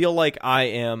have to feel like I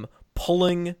am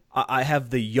pulling, I have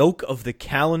the yoke of the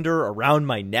calendar around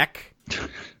my neck?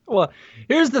 Well,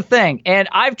 here's the thing, and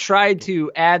I've tried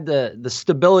to add the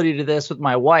stability to this with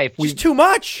my wife. It's too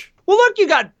much. Well, look, you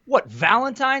got,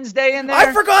 Valentine's Day in there?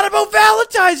 I forgot about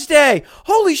Valentine's Day.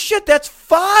 Holy shit, that's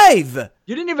 5.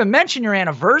 You didn't even mention your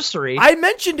anniversary. I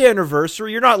mentioned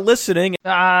anniversary. You're not listening.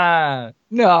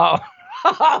 No.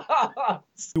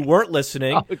 You weren't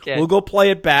listening. Okay. We'll go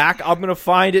play it back. I'm going to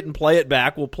find it and play it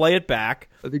back. We'll play it back.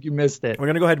 I think you missed it. We're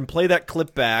going to go ahead and play that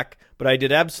clip back, but I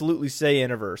did absolutely say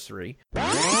anniversary.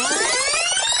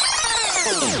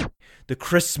 The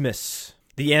Christmas.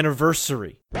 The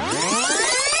anniversary.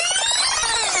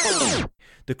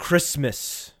 The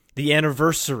Christmas. The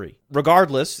anniversary.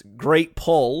 Regardless, great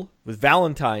pull with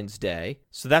Valentine's Day.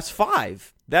 So that's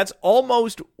 5. That's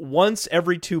almost once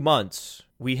every 2 months.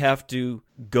 We have to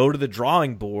go to the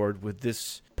drawing board with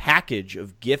this package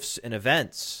of gifts and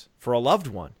events for a loved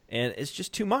one. And it's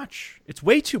just too much. It's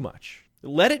way too much.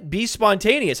 Let it be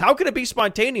spontaneous. How can it be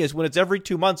spontaneous when it's every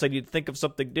 2 months I need to think of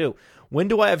something new? When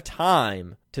do I have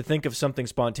time to think of something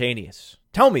spontaneous?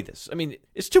 Tell me this. I mean,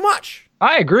 it's too much.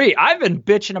 I agree. I've been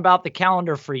bitching about the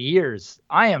calendar for years.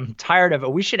 I am tired of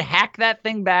it. We should hack that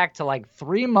thing back to like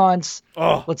 3 months.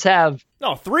 Oh. Let's have...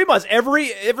 No, 3 months.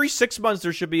 Every 6 months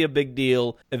there should be a big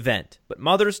deal event. But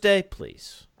Mother's Day,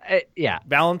 please. Yeah.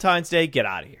 Valentine's Day, get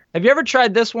out of here. Have you ever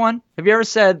tried this one? Have you ever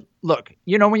said, look,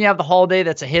 when you have the holiday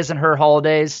that's a his and her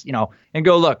holidays, and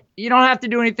go, look, you don't have to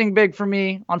do anything big for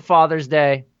me on Father's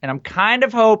Day. And I'm kind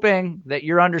of hoping that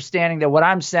you're understanding that what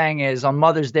I'm saying is on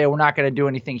Mother's Day, we're not going to do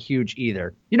anything huge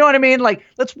either. You know what I mean? Like,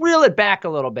 let's reel it back a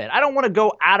little bit. I don't want to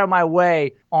go out of my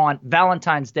way on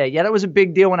Valentine's Day. Yeah, that was a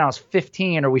big deal when I was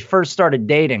 15 or we first started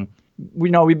dating.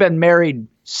 We've been married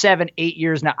 7, 8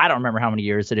 years now. I don't remember how many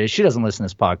years it is. She doesn't listen to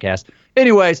this podcast.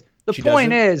 Anyways, the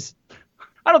point is,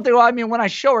 I don't think, well, I mean, when I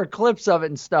show her clips of it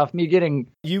and stuff,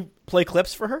 You play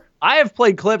clips for her? I have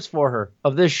played clips for her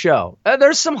of this show.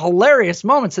 There's some hilarious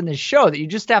moments in this show that you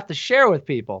just have to share with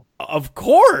people. Of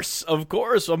course. I'm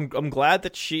glad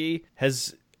that she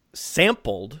has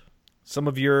sampled some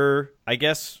of your, I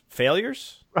guess,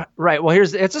 failures. Right. Well,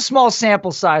 it's a small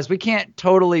sample size. We can't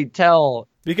totally tell.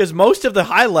 Because most of the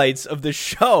highlights of the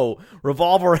show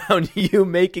revolve around you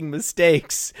making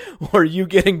mistakes or you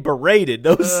getting berated.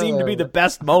 Those seem to be the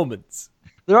best moments.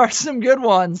 There are some good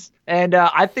ones, and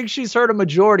I think she's heard a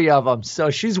majority of them. So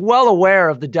she's well aware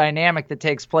of the dynamic that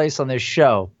takes place on this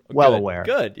show. Well aware.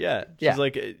 Good, yeah. She's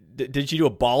like, did she do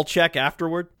a ball check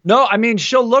afterward? No, I mean,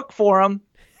 she'll look for them.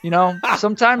 You know,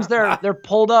 sometimes they're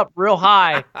pulled up real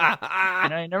high.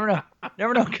 You never know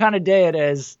what kind of day it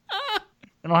is.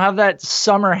 They don't have that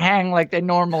summer hang like they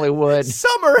normally would.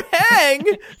 Summer hang?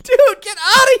 Dude, get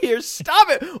out of here.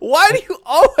 Stop it. Why do you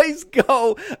always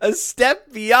go a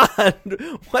step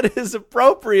beyond what is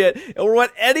appropriate or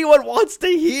what anyone wants to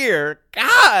hear?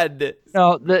 God.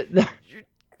 No,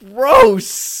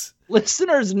 gross.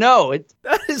 Listeners know it.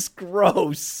 That is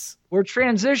gross. We're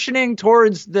transitioning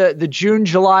towards the June,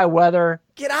 July weather.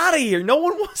 Get out of here. No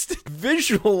one wants to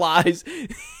visualize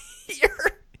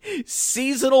your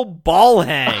seasonal ball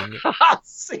hang.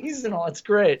 Seasonal, that's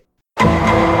great.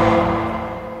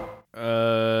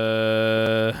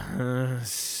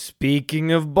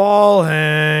 Speaking of ball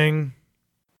hang,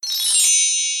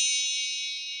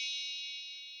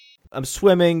 I'm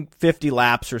swimming 50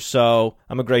 laps or so.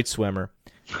 I'm a great swimmer.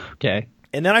 Okay.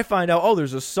 And then I find out,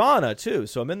 there's a sauna too.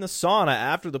 So I'm in the sauna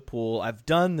after the pool. I've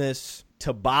done this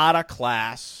Tabata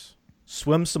class,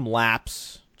 swim some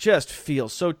laps. Just feel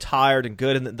so tired and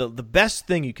good. And the best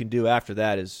thing you can do after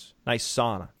that is nice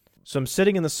sauna. So I'm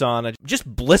sitting in the sauna, just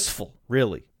blissful,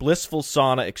 really. Blissful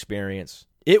sauna experience.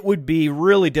 It would be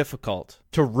really difficult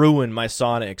to ruin my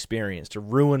sauna experience, to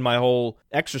ruin my whole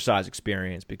exercise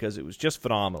experience, because it was just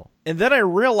phenomenal. And then I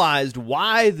realized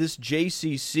why this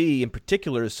JCC in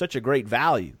particular is such a great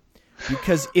value.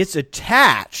 Because it's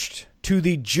attached to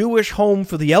the Jewish Home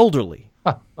for the Elderly.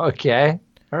 Okay.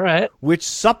 All right. Which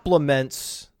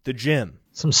supplements the gym.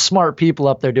 Some smart people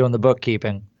up there doing the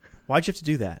bookkeeping. Why'd you have to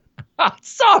do that?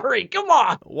 Sorry, come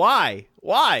on. Why?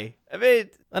 I mean,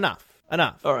 enough.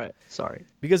 All right, sorry.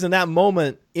 Because in that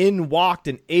moment, in walked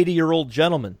an 80-year-old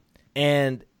gentleman,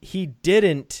 and he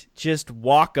didn't just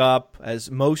walk up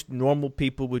as most normal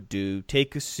people would do,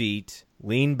 take a seat,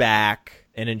 lean back,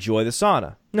 and enjoy the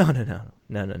sauna. No.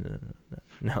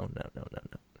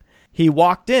 He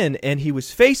walked in, and he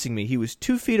was facing me. He was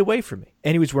 2 feet away from me,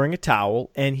 and he was wearing a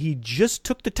towel, and he just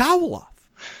took the towel off.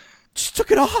 Just took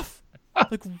it off,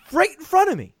 like right in front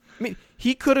of me. I mean,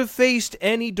 he could have faced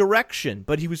any direction,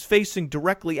 but he was facing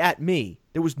directly at me.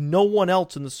 There was no one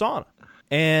else in the sauna.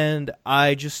 And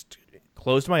I just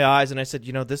closed my eyes, and I said,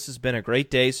 this has been a great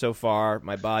day so far.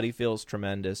 My body feels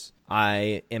tremendous.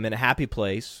 I am in a happy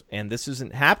place, and this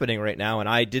isn't happening right now, and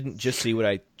I didn't just see what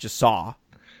I just saw.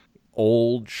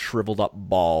 Old, shriveled up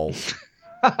balls.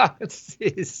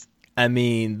 Jeez. I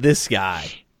mean, this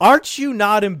guy. Aren't you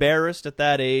not embarrassed at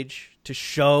that age to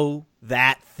show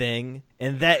that thing?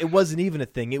 And that it wasn't even a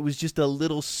thing. It was just a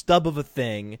little stub of a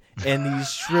thing. And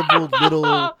these shriveled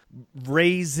little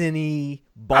raisiny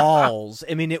balls.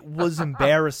 I mean, it was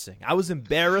embarrassing. I was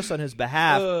embarrassed on his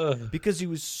behalf because he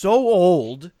was so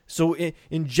old. So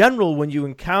in general, when you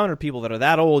encounter people that are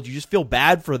that old, you just feel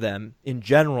bad for them in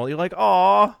general. You're like,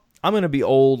 aw, I'm going to be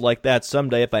old like that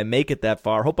someday if I make it that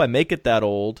far. Hope I make it that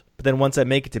old. But then once I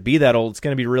make it to be that old, it's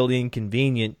going to be really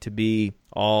inconvenient to be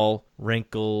all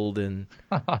wrinkled and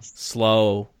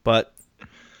slow. But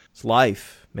it's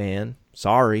life, man.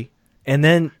 Sorry. And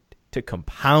then to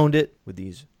compound it with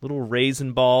these little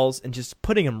raisin balls and just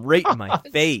putting them right in my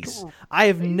face. I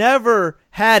have never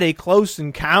had a close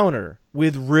encounter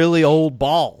with really old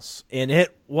balls, and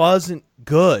it wasn't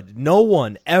good. No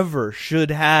one ever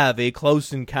should have a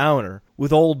close encounter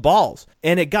with old balls.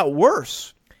 And it got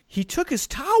worse. He took his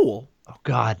towel. Oh,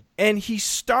 God. And he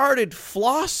started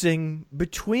flossing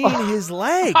between his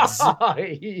legs.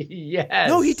 Yes.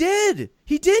 No, he did.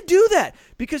 He did do that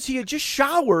because he had just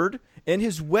showered, and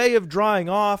his way of drying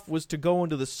off was to go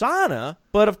into the sauna.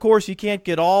 But, of course, he can't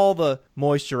get all the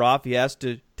moisture off. He has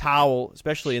to towel,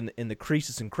 especially in the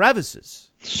creases and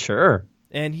crevices. Sure.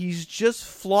 And he's just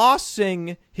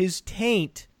flossing his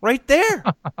taint right there.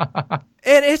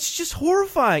 And it's just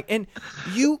horrifying. And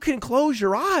you can close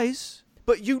your eyes,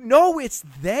 but you know it's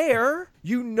there.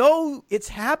 You know it's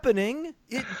happening.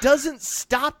 It doesn't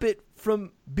stop it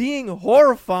from being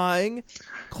horrifying.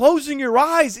 closing your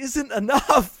eyes isn't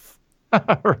enough.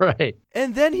 Right.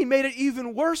 And then he made it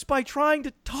even worse by trying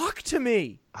to talk to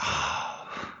me.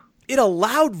 In a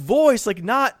loud voice, like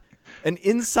not an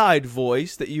inside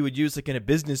voice that you would use like in a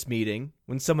business meeting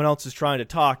when someone else is trying to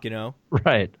talk,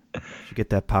 Right. Did you get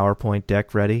that PowerPoint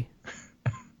deck ready?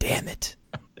 Damn it.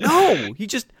 No,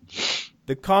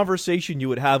 the conversation you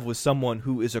would have with someone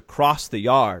who is across the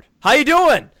yard. How you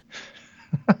doing?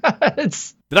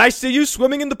 Did I see you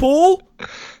swimming in the pool?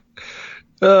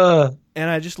 And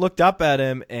I just looked up at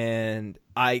him, and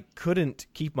I couldn't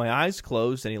keep my eyes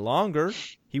closed any longer.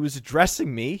 He was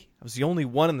addressing me. I was the only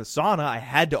one in the sauna. I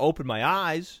had to open my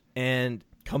eyes and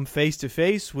come face to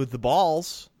face with the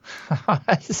balls.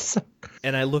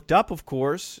 And I looked up, of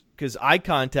course, because eye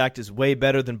contact is way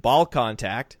better than ball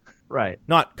contact. Right.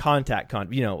 Not contact,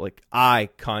 like eye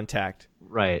contact.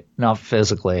 Right. Not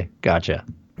physically. Gotcha.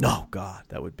 Oh, God,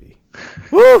 that would be.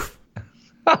 Woof!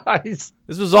 Nice.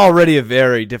 This was already a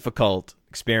very difficult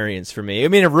experience for me. I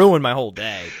mean, it ruined my whole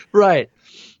day. Right.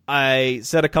 I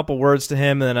said a couple words to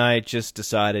him, and then I just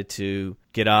decided to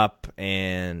get up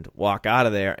and walk out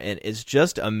of there. And it's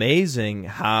just amazing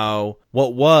how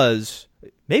what was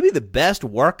maybe the best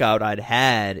workout I'd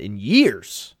had in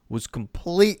years was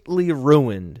completely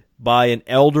ruined by an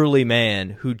elderly man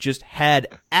who just had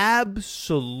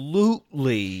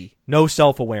absolutely no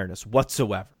self-awareness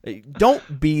whatsoever.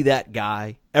 Don't be that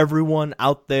guy. Everyone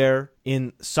out there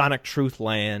in Sonic Truth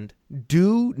Land,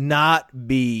 do not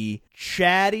be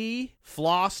chatty,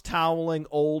 floss-toweling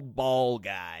old ball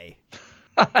guy.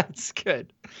 That's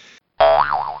good.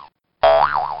 I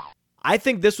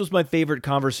think this was my favorite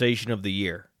conversation of the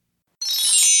year.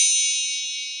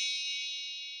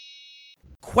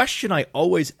 Question I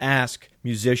always ask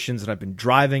musicians, and I've been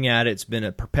driving at it, it's been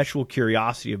a perpetual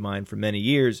curiosity of mine for many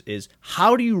years, is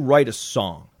how do you write a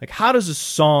song? Like, how does a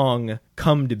song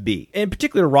come to be? In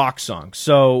particular, rock songs.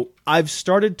 So I've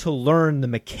started to learn the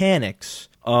mechanics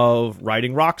of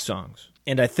writing rock songs,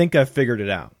 and I think I've figured it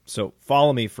out. So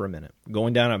follow me for a minute. I'm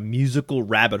going down a musical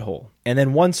rabbit hole. And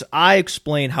then once I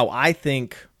explain how I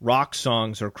think rock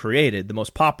songs are created, the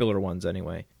most popular ones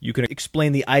anyway, you can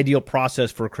explain the ideal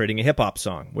process for creating a hip-hop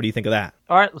song. What do you think of that?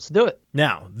 All right, let's do it.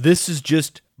 Now, this is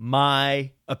just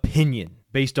my opinion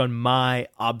based on my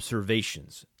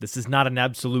observations. This is not an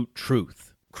absolute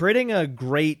truth. Creating a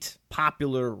great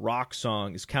popular rock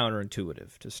song is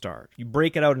counterintuitive to start. You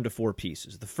break it out into 4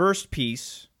 pieces. The first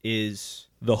piece is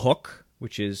the hook,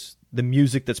 which is the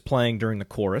music that's playing during the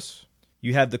chorus.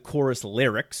 You have the chorus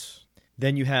lyrics.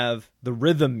 Then you have the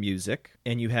rhythm music,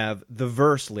 and you have the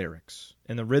verse lyrics.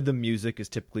 And the rhythm music is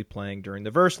typically playing during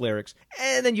the verse lyrics.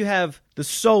 And then you have the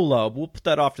solo. We'll put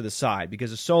that off to the side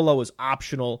because a solo is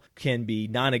optional, can be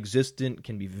non-existent,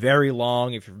 can be very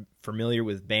long if you're familiar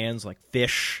with bands like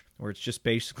Phish, where it's just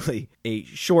basically a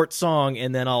short song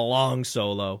and then a long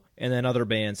solo. And then other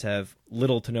bands have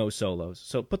little to no solos.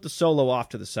 So put the solo off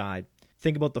to the side.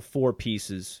 Think about the 4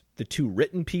 pieces, the 2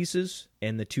 written pieces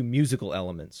and the 2 musical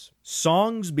elements.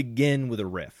 Songs begin with a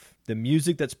riff. The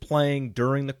music that's playing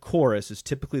during the chorus is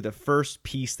typically the first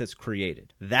piece that's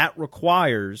created. That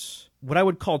requires what I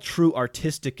would call true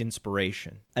artistic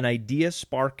inspiration, an idea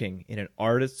sparking in an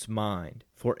artist's mind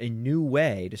for a new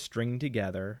way to string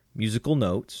together musical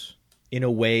notes in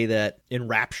a way that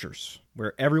enraptures,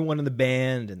 where everyone in the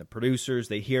band and the producers,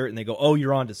 they hear it and they go, oh,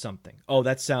 you're onto something. Oh,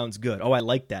 that sounds good. Oh, I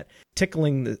like that.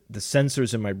 Tickling the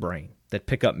sensors in my brain that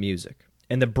pick up music.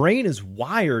 And the brain is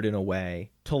wired in a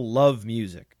way to love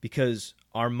music because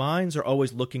our minds are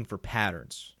always looking for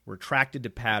patterns. We're attracted to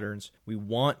patterns. We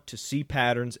want to see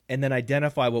patterns and then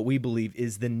identify what we believe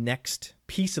is the next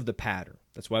piece of the pattern.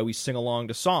 That's why we sing along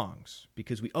to songs,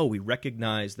 because we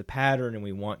recognize the pattern and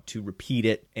we want to repeat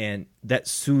it, and that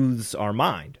soothes our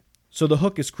mind. So the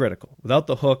hook is critical. Without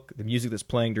the hook, the music that's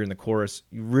playing during the chorus,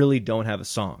 you really don't have a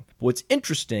song. But what's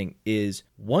interesting is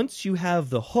once you have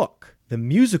the hook, the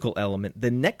musical element, the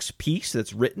next piece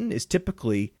that's written is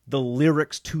typically the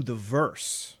lyrics to the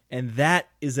verse. And that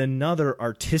is another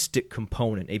artistic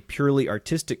component, a purely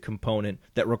artistic component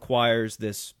that requires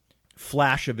this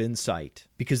flash of insight,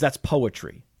 because that's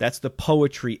poetry. That's the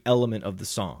poetry element of the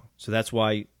song. So that's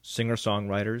why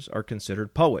singer-songwriters are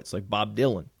considered poets, like Bob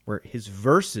Dylan, where his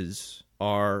verses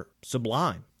are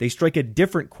sublime. They strike a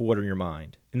different chord in your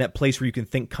mind, in that place where you can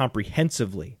think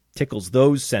comprehensively, tickles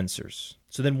those sensors.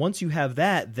 So then once you have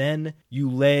that, then you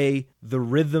lay the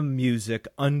rhythm music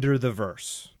under the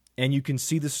verse. and you can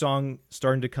see the song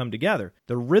starting to come together.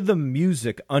 The rhythm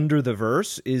music under the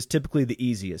verse is typically the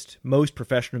easiest. Most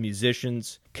professional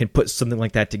musicians can put something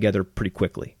like that together pretty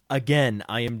quickly. Again,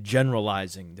 I am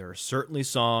generalizing. There are certainly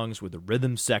songs where the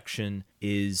rhythm section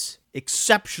is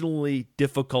exceptionally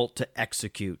difficult to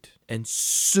execute and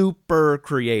super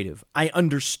creative. I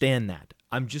understand that.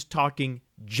 I'm just talking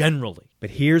generally. But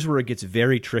here's where it gets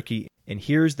very tricky, and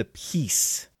here's the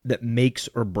piece that makes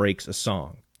or breaks a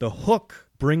song. The hook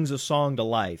brings a song to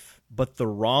life, but the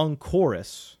wrong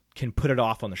chorus can put it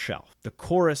off on the shelf. The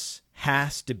chorus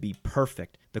has to be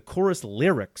perfect. The chorus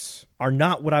lyrics are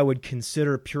not what I would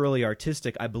consider purely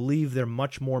artistic. I believe they're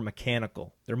much more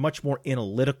mechanical. They're much more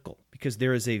analytical because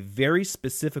there is a very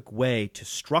specific way to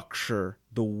structure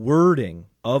the wording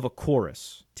of a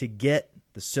chorus to get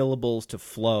the syllables to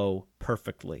flow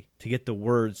perfectly, to get the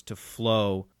words to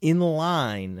flow in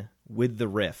line with the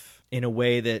riff in a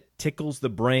way that tickles the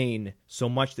brain so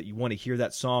much that you want to hear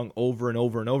that song over and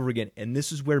over and over again. And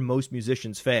this is where most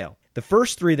musicians fail. The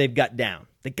first three they've got down.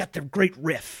 They got their great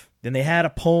riff. Then they had a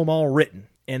poem all written,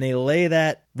 and they lay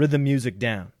that rhythm music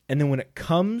down. And then when it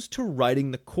comes to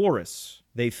writing the chorus,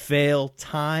 they fail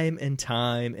time and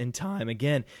time and time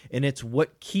again. And it's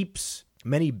what keeps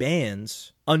many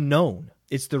bands unknown.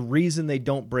 It's the reason they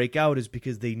don't break out is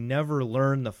because they never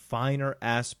learn the finer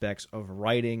aspects of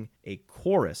writing a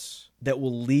chorus that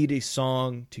will lead a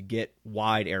song to get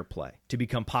wide airplay, to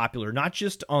become popular, not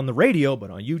just on the radio,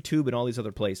 but on YouTube and all these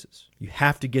other places. You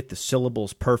have to get the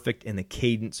syllables perfect and the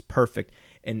cadence perfect.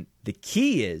 And the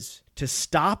key is to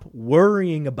stop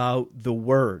worrying about the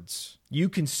words. You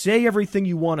can say everything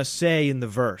you want to say in the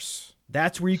verse.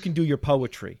 That's where you can do your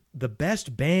poetry. The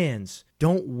best bands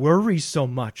don't worry so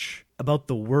much about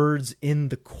the words in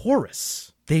the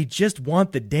chorus. They just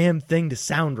want the damn thing to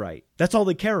sound right. That's all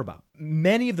they care about.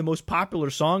 Many of the most popular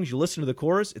songs, you listen to the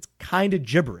chorus, it's kind of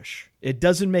gibberish. It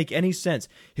doesn't make any sense.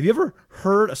 Have you ever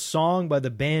heard a song by the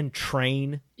band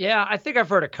Train? Yeah, I think I've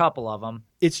heard a couple of them.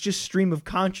 It's just stream of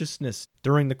consciousness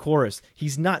during the chorus.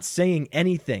 He's not saying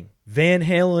anything. Van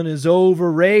Halen is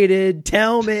overrated.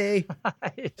 Tell me.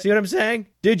 See what I'm saying?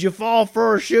 Did you fall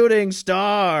for a shooting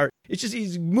star? It's just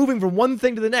he's moving from one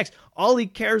thing to the next. All he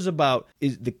cares about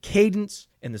is the cadence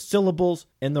and the syllables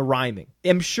and the rhyming.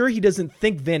 I'm sure he doesn't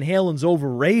think Van Halen's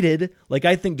overrated like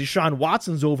I think Deshaun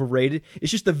Watson's overrated.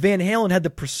 It's just that Van Halen had the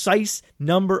precise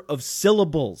number of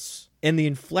syllables and the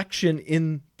inflection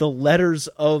in the letters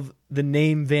of the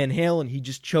name Van Halen. He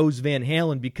just chose Van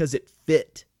Halen because it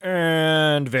fit.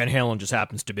 And Van Halen just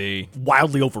happens to be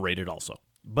wildly overrated also,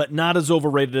 but not as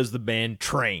overrated as the band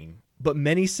Train. But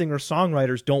many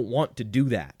singer-songwriters don't want to do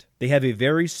that. They have a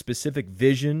very specific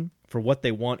vision for what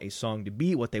they want a song to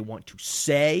be, what they want to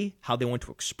say, how they want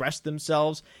to express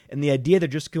themselves, and the idea they're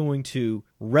just going to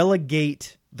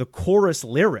relegate the chorus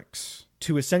lyrics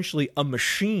to essentially a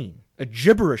machine, a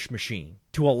gibberish machine,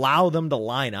 to allow them to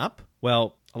line up.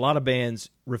 Well, a lot of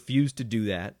bands refuse to do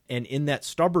that, and in that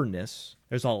stubbornness,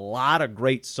 there's a lot of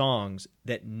great songs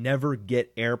that never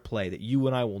get airplay, that you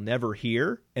and I will never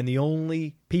hear, and the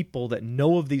only people that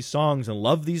know of these songs and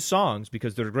love these songs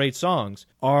because they're great songs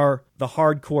are the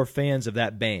hardcore fans of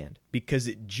that band, because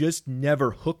it just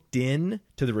never hooked in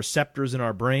to the receptors in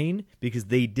our brain because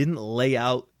they didn't lay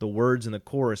out the words in the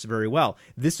chorus very well.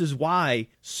 This is why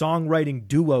songwriting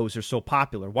duos are so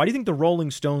popular. Why do you think the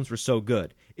Rolling Stones were so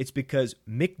good? It's because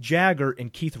Mick Jagger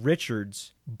and Keith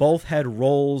Richards both had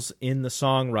roles in the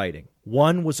songwriting.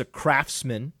 One was a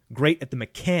craftsman, great at the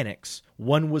mechanics.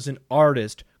 One was an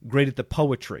artist, great at the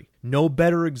poetry. No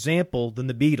better example than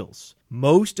the Beatles.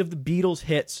 Most of the Beatles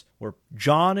hits were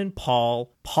John and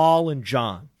Paul, Paul and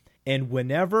John. And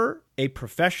whenever a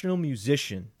professional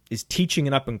musician is teaching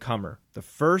an up-and-comer, the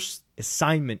first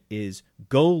assignment is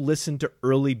go listen to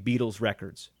early Beatles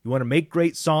records. You want to make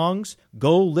great songs?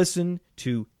 Go listen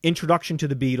to Introduction to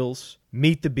the Beatles,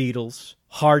 Meet the Beatles,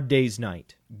 Hard Day's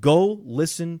Night. Go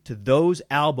listen to those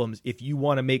albums if you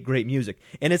want to make great music.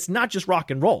 And it's not just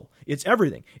rock and roll. It's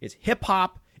everything. It's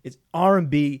hip-hop. It's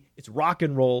R&B, it's rock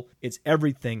and roll, it's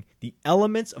everything. The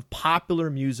elements of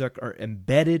popular music are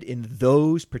embedded in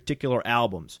those particular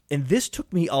albums. And this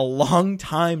took me a long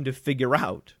time to figure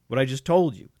out what I just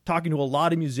told you. Talking to a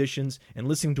lot of musicians and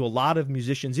listening to a lot of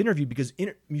musicians interview, because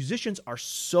musicians are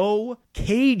so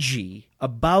cagey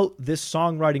about this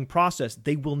songwriting process.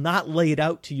 They will not lay it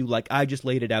out to you like I just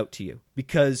laid it out to you,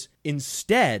 because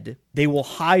instead they will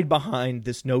hide behind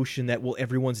this notion that, well,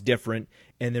 everyone's different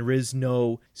and there is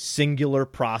no singular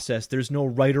process. There's no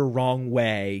right or wrong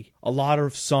way. A lot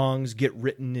of songs get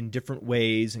written in different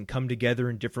ways and come together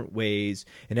in different ways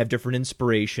and have different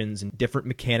inspirations and different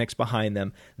mechanics behind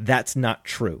them. That's not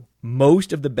true.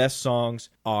 Most of the best songs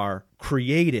are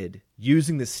created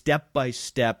using the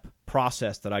step-by-step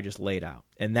process that I just laid out.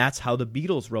 And that's how the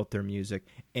Beatles wrote their music.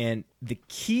 And the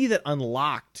key that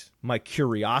unlocked my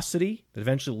curiosity, that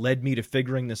eventually led me to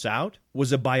figuring this out,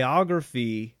 was a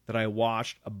biography that I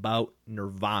watched about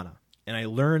Nirvana. And I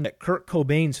learned that Kurt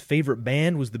Cobain's favorite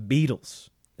band was the Beatles.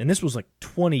 And this was like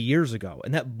 20 years ago.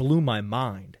 And that blew my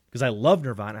mind because I love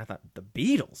Nirvana. I thought, the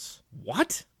Beatles?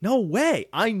 What? No way.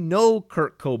 I know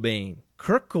Kurt Cobain.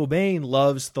 Kurt Cobain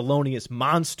loves Thelonious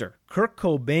Monster. Kurt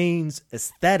Cobain's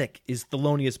aesthetic is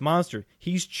Thelonious Monster.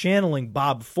 He's channeling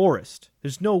Bob Forrest.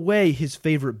 There's no way his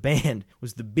favorite band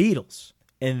was the Beatles.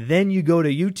 And then you go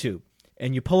to YouTube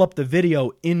and you pull up the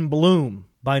video In Bloom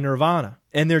by Nirvana,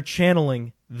 and they're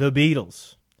channeling the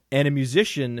Beatles. And a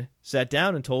musician sat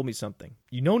down and told me something.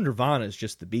 You know Nirvana is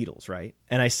just the Beatles, right?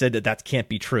 And I said that can't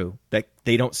be true, that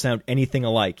they don't sound anything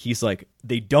alike. He's like,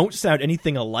 they don't sound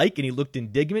anything alike? And he looked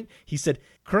indignant. He said,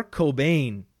 Kurt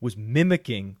Cobain was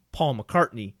mimicking Paul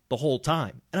McCartney the whole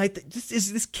time. And I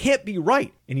this can't be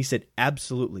right. And he said,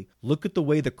 absolutely. Look at the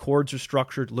way the chords are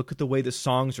structured. Look at the way the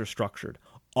songs are structured.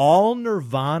 All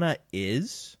Nirvana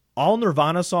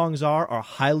songs are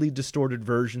highly distorted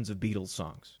versions of Beatles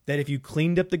songs. That if you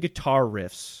cleaned up the guitar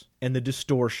riffs and the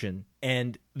distortion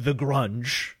and the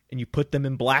grunge and you put them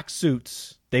in black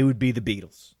suits, they would be the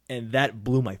Beatles. And that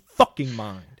blew my fucking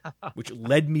mind, which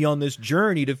led me on this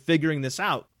journey to figuring this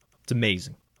out. It's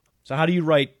amazing. So how do you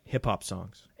write hip-hop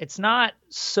songs? It's not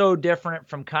so different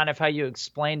from kind of how you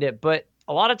explained it, but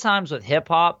a lot of times with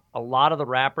hip-hop, a lot of the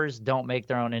rappers don't make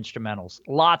their own instrumentals.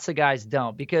 Lots of guys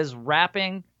don't, because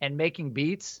rapping and making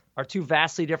beats are two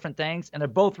vastly different things, and they're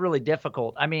both really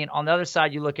difficult. I mean, on the other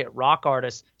side, you look at rock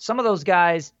artists. Some of those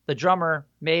guys, the drummer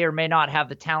may or may not have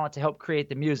the talent to help create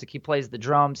the music. He plays the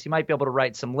drums. He might be able to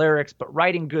write some lyrics, but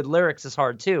writing good lyrics is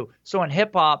hard too. So in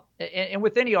hip-hop, and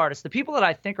with any artist, the people that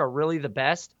I think are really the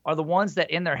best are the ones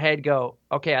that in their head go,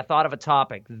 okay, I thought of a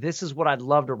topic. This is what I'd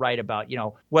love to write about,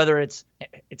 whether it's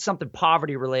something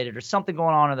poverty related or something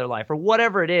going on in their life or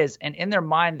whatever it is. And in their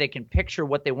mind, they can picture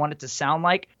what they want it to sound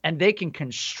like, and they can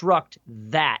construct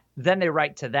that. Then they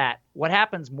write to that. What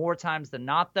happens more times than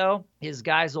not, though, is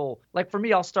guys will, like for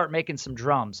me, I'll start making some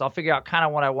drums. I'll figure out kind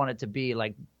of what I want it to be,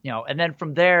 and then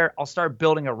from there, I'll start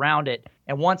building around it.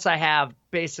 And once I have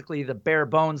basically the bare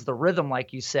bones, the rhythm,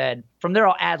 like you said, from there,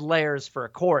 I'll add layers for a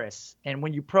chorus. And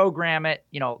when you program it,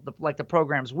 like the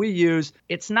programs we use,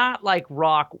 it's not like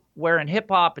rock, where in hip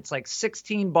hop, it's like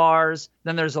 16 bars.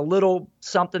 Then there's a little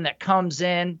something that comes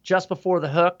in just before the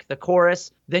hook, the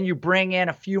chorus. Then you bring in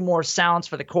a few more sounds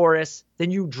for the chorus.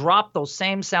 Then you drop those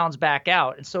same sounds back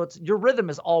out. And so your rhythm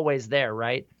is always there,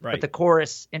 right? Right. But the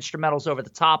chorus instrumental's over the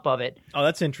top of it. Oh,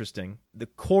 that's interesting. The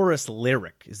chorus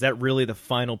lyric, is that really the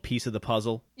final piece of the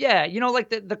puzzle? Yeah, like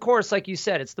the chorus, like you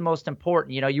said, it's the most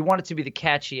important. You want it to be the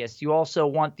catchiest. You also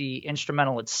want the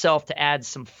instrumental itself to add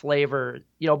some flavor,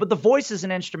 but the voice is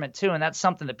an instrument too, and that's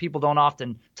something that people don't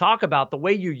often talk about. The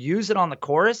way you use it on the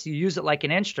chorus, you use it like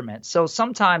an instrument. So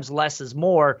sometimes less is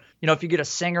more. If you get a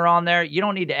singer on there, you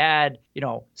don't need to add,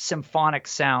 symphonic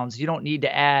sounds. You don't need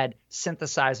to add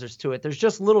synthesizers to it. There's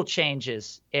just little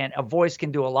changes, and a voice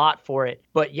can do a lot for it.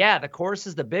 But yeah, the chorus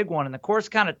is the big one, and the chorus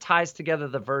kind of ties together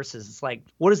the verses. It's like,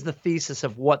 what is the thesis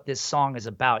of what this song is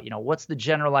about? What's the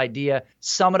general idea?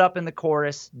 Sum it up in the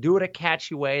chorus, do it a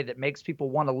catchy way that makes people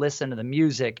want to listen to the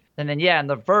music. And then, in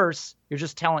the verse, you're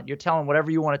telling whatever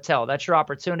you want to tell. That's your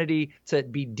opportunity to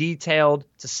be detailed,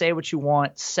 to say what you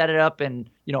want, set it up, and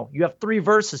you have 3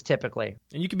 verses typically.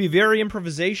 And you can be very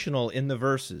improvisational in the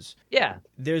verses. Yeah.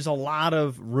 There's a lot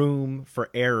of room for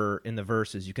error in the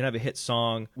verses. You can have a hit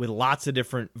song with lots of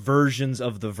different versions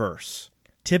of the verse.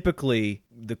 Typically,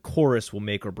 the chorus will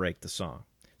make or break the song.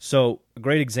 So, a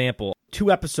great example,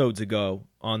 2 episodes ago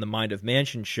on the Mind of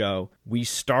Mansion show, we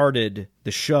started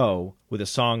the show with a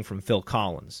song from Phil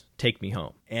Collins, Take Me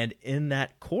Home. And in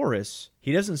that chorus,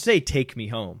 he doesn't say, take me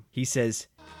home. He says,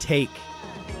 take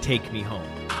me home.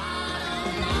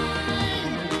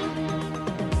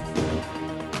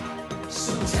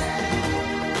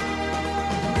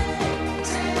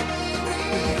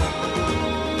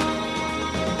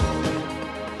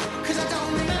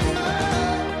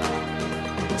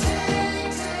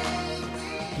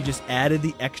 He just added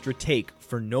the extra take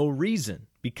for no reason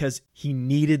because he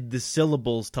needed the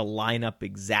syllables to line up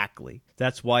exactly.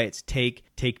 That's why it's take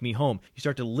me home. You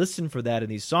start to listen for that in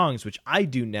these songs, which I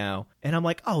do now, and I'm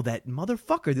like, oh, that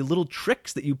motherfucker, the little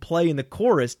tricks that you play in the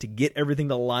chorus to get everything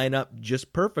to line up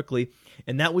just perfectly,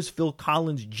 and that was Phil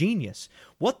Collins' genius.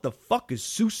 What the fuck is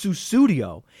Susu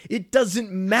Studio? It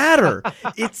doesn't matter.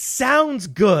 It sounds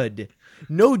good.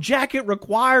 No Jacket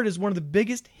Required is one of the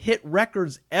biggest hit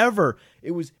records ever.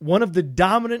 It was one of the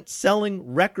dominant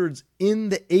selling records in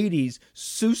the 80s,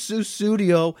 Susu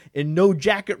Studio and No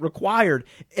Jacket Required.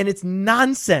 And it's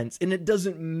nonsense, and it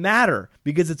doesn't matter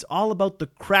because it's all about the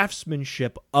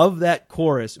craftsmanship of that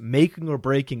chorus making or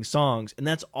breaking songs. And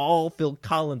that's all Phil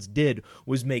Collins did,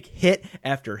 was make hit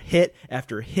after hit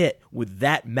after hit with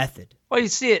that method. Well, you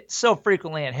see it so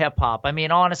frequently in hip hop. I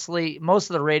mean, honestly, most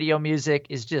of the radio music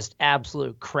is just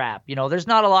absolute crap. You know, there's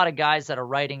not a lot of guys that are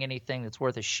writing anything that's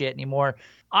worth a shit anymore.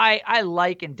 I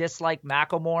like and dislike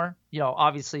Macklemore, you know,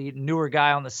 obviously newer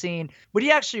guy on the scene, but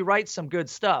he actually writes some good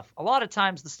stuff. A lot of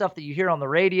times the stuff that you hear on the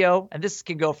radio, and this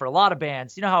can go for a lot of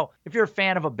bands, you know how if you're a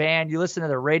fan of a band, you listen to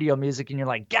their radio music and you're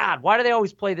like, God, why do they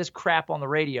always play this crap on the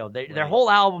radio? Their whole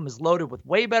album is loaded with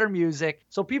way better music.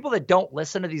 So people that don't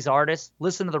listen to these artists,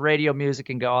 listen to the radio music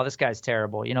and go, oh, this guy's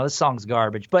terrible. You know, this song's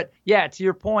garbage. But yeah, to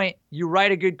your point, you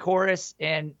write a good chorus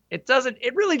and it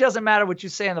really doesn't matter what you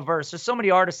say in the verse. There's so many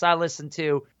artists I listen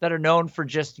to that are known for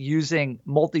just using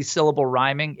multi-syllable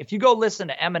rhyming. If you go listen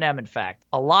to Eminem, in fact,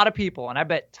 a lot of people, and I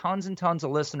bet tons and tons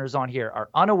of listeners on here, are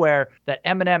unaware that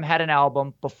Eminem had an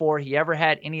album before he ever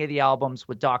had any of the albums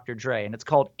with Dr. Dre, and it's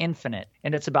called Infinite,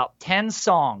 and it's about 10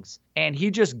 songs, and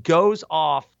he just goes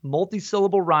off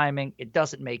multi-syllable rhyming. It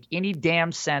doesn't make any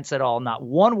damn sense at all, not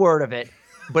one word of it,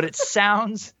 but it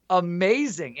sounds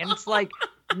amazing, and it's like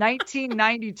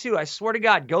 1992. I swear to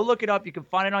God, go look it up. You can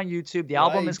find it on YouTube. The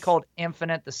album is called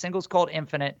Infinite. The single's called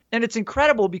Infinite. And it's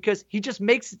incredible because he just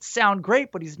makes it sound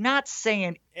great, but he's not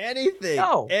saying anything.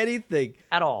 No. Anything.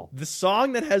 At all. The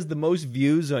song that has the most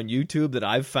views on YouTube that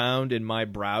I've found in my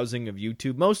browsing of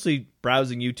YouTube, mostly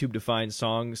browsing YouTube to find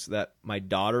songs that my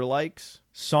daughter likes,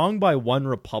 song by One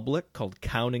Republic called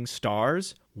Counting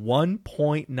Stars,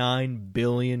 1.9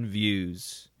 billion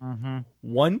views.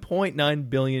 1.9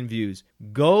 billion views.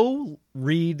 Go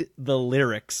read the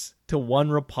lyrics to One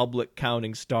Republic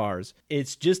Counting Stars.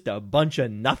 It's just a bunch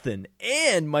of nothing.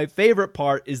 And my favorite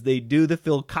part is they do the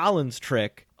Phil Collins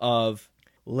trick of,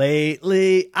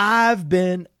 lately I've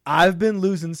been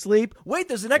losing sleep. Wait,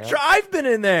 there's an extra I've been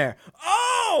in there.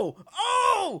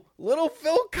 Oh, little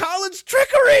Phil Collins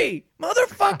trickery.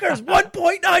 Motherfuckers,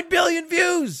 1.9 billion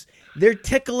views. They're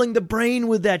tickling the brain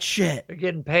with that shit. They're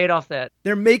getting paid off that.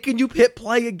 They're making you hit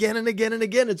play again and again and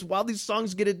again. It's while these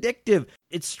songs get addictive.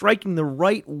 It's striking the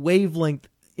right wavelength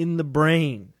in the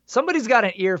brain. Somebody's got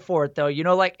an ear for it, though. You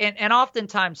know, like, and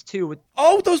oftentimes, too.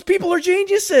 Those people are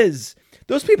geniuses.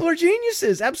 Those people are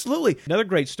geniuses. Absolutely. Another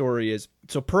great story is,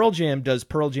 so Pearl Jam does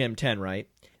Pearl Jam 10, right?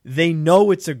 They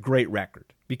know it's a great record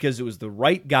because it was the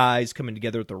right guys coming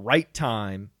together at the right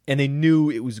time, and they knew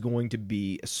it was going to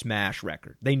be a smash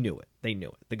record. They knew it.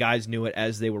 The guys knew it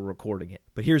as they were recording it.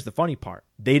 But here's the funny part.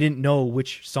 They didn't know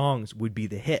which songs would be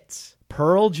the hits.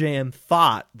 Pearl Jam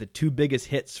thought the two biggest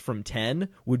hits from 10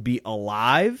 would be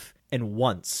Alive and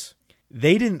Once.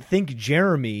 They didn't think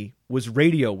Jeremy was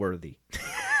radio worthy.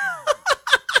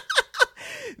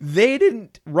 They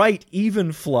didn't write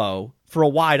Even Flow for a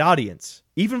wide audience.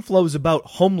 Even Flow is about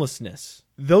homelessness.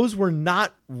 Those were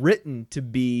not written to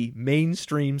be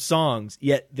mainstream songs,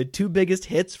 yet the two biggest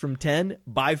hits from 10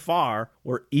 by far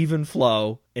were Even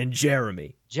Flow and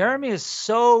Jeremy. Jeremy is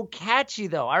so catchy,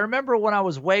 though. I remember when I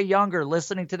was way younger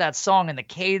listening to that song and the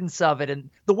cadence of it, and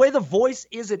the way the voice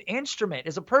is an instrument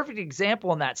is a perfect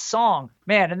example in that song.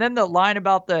 Man, and then the line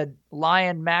about the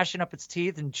lion mashing up its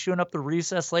teeth and chewing up the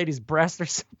recess lady's breast or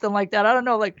something like that. I don't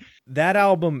know. Like, that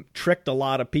album tricked a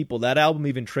lot of people. That album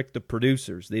even tricked the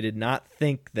producers. They did not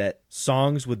think that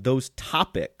songs with those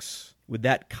topics, with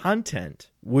that content,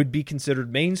 would be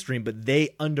considered mainstream, but they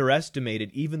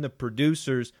underestimated even the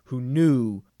producers who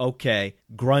knew, okay,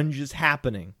 grunge is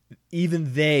happening.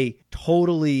 Even they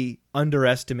totally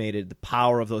underestimated the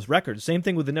power of those records. Same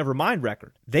thing with the Nevermind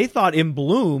record. They thought In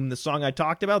Bloom, the song I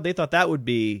talked about, they thought that would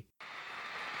be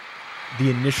the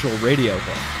initial radio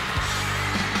hit.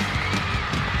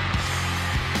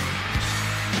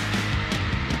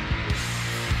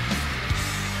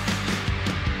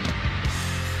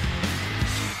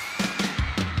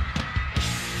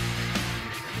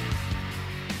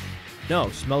 No,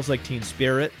 Smells Like Teen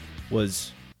Spirit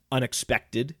was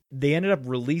unexpected. They ended up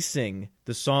releasing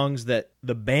the songs that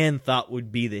the band thought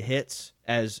would be the hits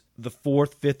as the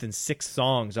 4th, 5th, and 6th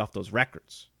songs off those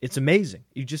records. It's amazing.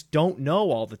 You just don't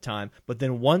know all the time. But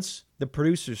then once the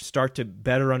producers start to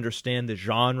better understand the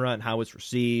genre and how it's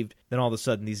received, then all of a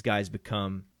sudden these guys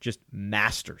become just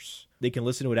masters. They can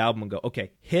listen to an album and go,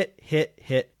 okay, hit,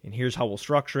 and here's how we'll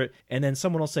structure it. And then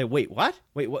someone will say, wait, what?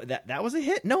 That was a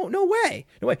hit? No way.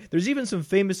 There's even some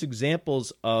famous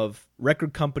examples of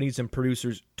record companies and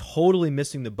producers totally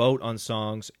missing the boat on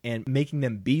songs and making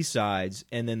them B-sides,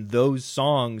 and then those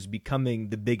songs becoming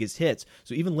the biggest hits.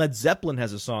 So even Led Zeppelin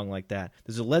has a song like that.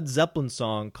 There's a Led Zeppelin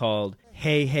song called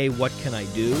Hey, Hey, What Can I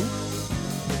Do?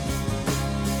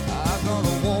 I'm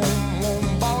gonna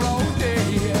warm ball all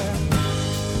day.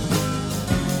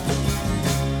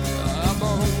 I'm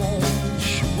gonna warm,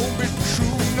 she won't be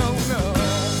true, no.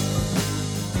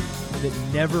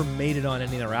 That never made it on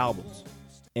any of their albums.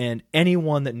 And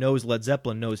anyone that knows Led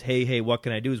Zeppelin knows Hey, Hey, What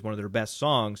Can I Do is one of their best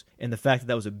songs, and the fact that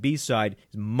that was a B-side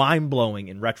is mind-blowing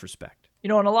in retrospect. You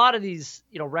know, and a lot of these,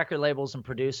 record labels and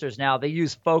producers now, they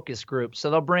use focus groups. So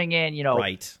they'll bring in,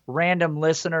 Right. random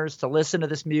listeners to listen to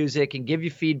this music and give you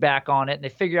feedback on it. And they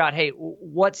figure out, hey,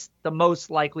 what's the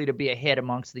most likely to be a hit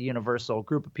amongst the universal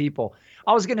group of people.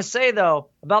 I was going to say, though,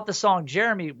 about the song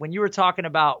Jeremy, when you were talking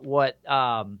about what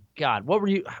were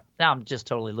you? Now I'm just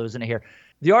totally losing it here.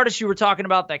 The artist you were talking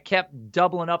about that kept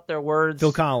doubling up their words.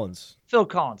 Phil Collins. Phil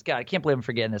Collins. God, I can't believe I'm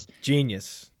forgetting this.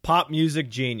 Genius. Pop music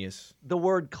genius. The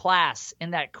word class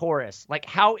in that chorus, like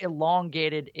how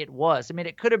elongated it was. I mean,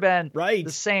 it could have been Right.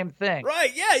 the same thing.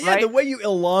 Right, yeah. Right? The way you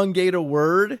elongate a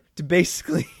word to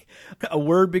basically a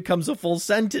word becomes a full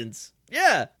sentence.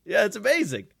 Yeah, it's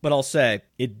amazing. But I'll say,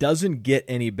 it doesn't get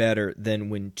any better than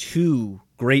when two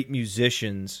great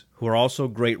musicians who are also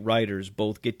great writers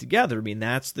both get together. I mean,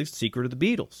 that's the secret of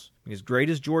the Beatles. As great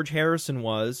as George Harrison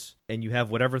was, and you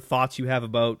have whatever thoughts you have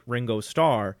about Ringo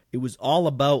Starr, it was all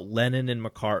about Lennon and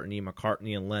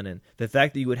McCartney and Lennon. The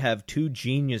fact that you would have two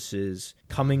geniuses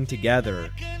coming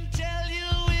together. Can tell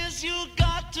you is you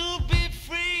got to be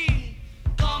free.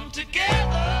 Come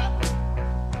together.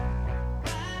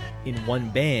 In one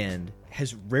band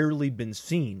has rarely been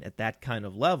seen at that kind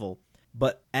of level.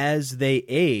 But as they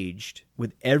aged,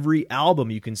 with every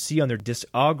album you can see on their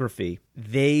discography,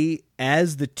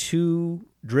 as the two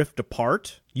drift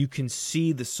apart, you can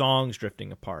see the songs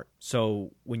drifting apart.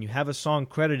 So when you have a song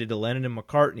credited to Lennon and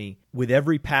McCartney, with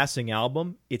every passing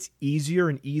album, it's easier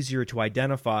and easier to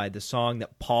identify the song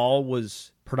that Paul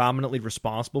was predominantly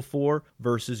responsible for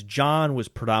versus John was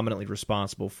predominantly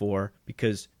responsible for,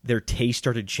 because their taste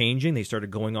started changing. They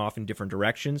started going off in different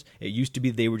directions. It used to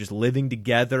be they were just living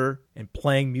together and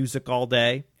playing music all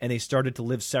day, and they started to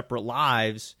live separate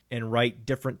lives and write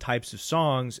different types of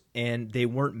songs, and they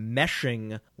weren't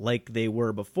meshing like they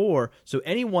were before. So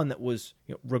anyone that was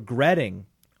regretting,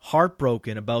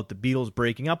 heartbroken about the Beatles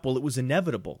breaking up, well, it was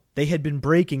inevitable. They had been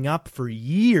breaking up for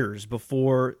years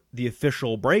before the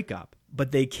official breakup,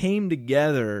 but they came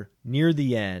together near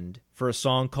the end for a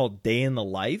song called Day in the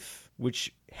Life,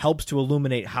 which helps to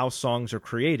illuminate how songs are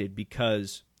created,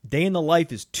 because Day in the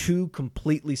Life is two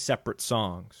completely separate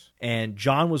songs. And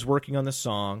John was working on the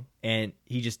song, and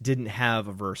he just didn't have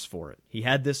a verse for it. He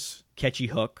had this catchy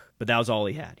hook, but that was all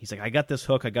he had. He's like, I got this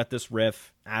hook, I got this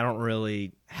riff, I don't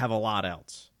really have a lot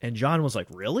else. And John was like,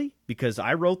 really? Because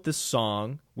I wrote this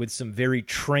song with some very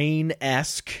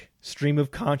Train-esque stream of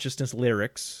consciousness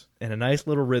lyrics and a nice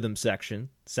little rhythm section.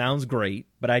 Sounds great,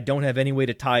 but I don't have any way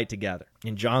to tie it together.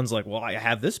 And John's like, well, I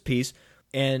have this piece.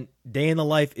 And Day in the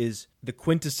Life is the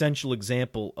quintessential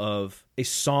example of a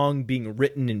song being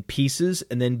written in pieces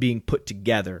and then being put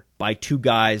together by two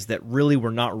guys that really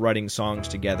were not writing songs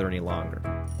together any longer.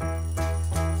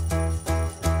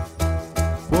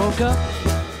 Woke up,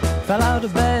 fell out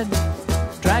of bed,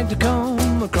 dragged a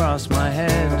comb across my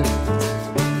head.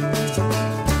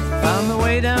 Found my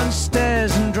way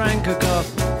downstairs and drank a cup.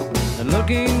 And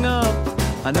looking up,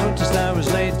 I noticed I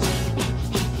was late.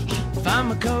 Found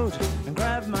my coat and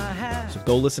grabbed my hat. So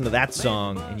go listen to that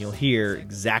song and you'll hear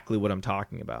exactly what I'm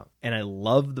talking about. And I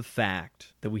love the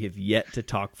fact that we have yet to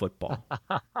talk football.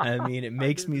 I mean, it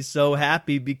makes me so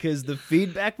happy because the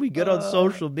feedback we get on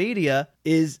social media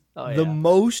is the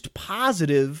most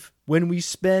positive when we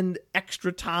spend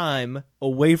extra time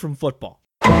away from football.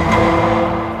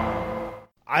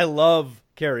 I love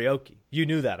karaoke. You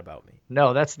knew that about me.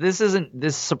 No,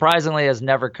 this surprisingly has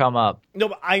never come up. No,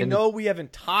 but I know we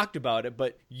haven't talked about it,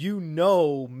 but you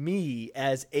know me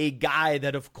as a guy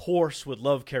that, of course, would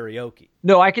love karaoke.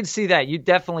 No, I can see that. You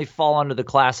definitely fall under the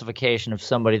classification of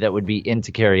somebody that would be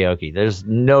into karaoke. There's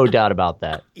no doubt about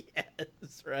that.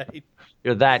 Yes, right.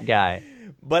 You're that guy.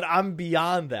 But I'm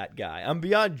beyond that guy. I'm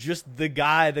beyond just the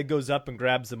guy that goes up and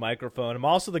grabs the microphone. I'm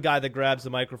also the guy that grabs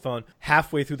the microphone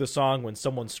halfway through the song when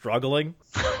someone's struggling.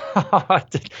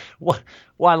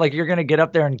 Why, like you're going to get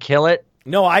up there and kill it?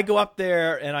 No, I go up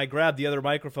there and I grab the other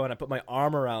microphone. I put my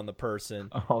arm around the person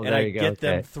and I get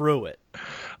them through it.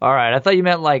 All right. I thought you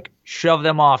meant like shove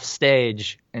them off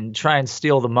stage and try and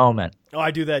steal the moment. Oh,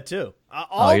 I do that too.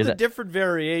 All you're the that- different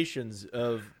variations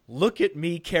of "Look at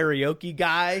Me" karaoke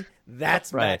guy.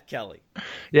 That's Right. Matt Kelly.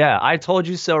 Yeah, I told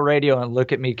you so radio and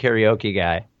Look at Me karaoke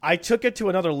guy. I took it to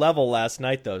another level last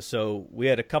night, though. So we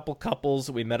had a couple couples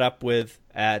that we met up with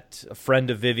at a friend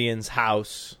of Vivian's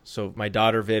house. So my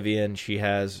daughter Vivian, she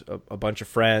has a bunch of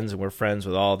friends, and we're friends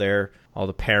with all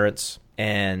the parents.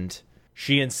 And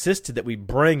she insisted that we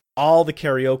bring all the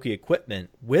karaoke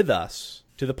equipment with us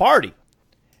to the party.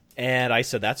 And I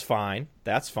said, that's fine.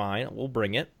 That's fine. We'll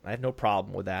bring it. I have no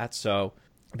problem with that. So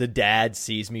the dad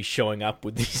sees me showing up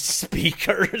with these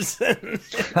speakers and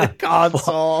the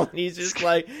console. And he's just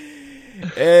like,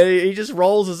 and he just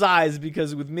rolls his eyes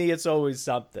because with me, it's always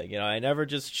something. You know, I never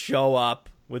just show up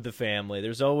with the family.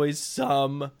 There's always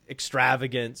some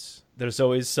extravagance. There's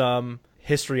always some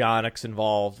histrionics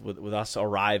involved with us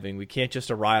arriving. We can't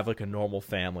just arrive like a normal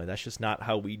family. That's just not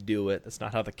how we do it. That's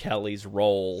not how the Kellys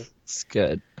roll. It's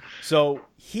good. So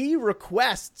he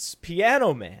requests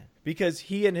Piano Man because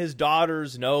he and his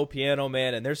daughters know Piano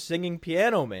Man and they're singing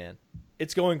Piano Man.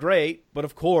 It's going great, but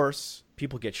of course,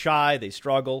 people get shy, they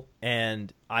struggle,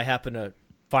 and I happen to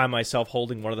find myself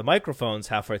holding one of the microphones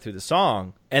halfway through the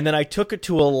song, and then I took it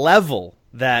to a level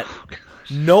that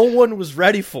no one was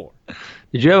ready for.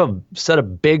 Did you have a set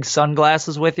of big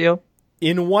sunglasses with you?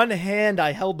 In one hand,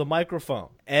 I held the microphone,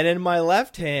 and in my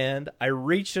left hand, I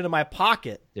reached into my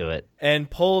pocket Do it. and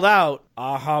pulled out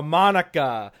a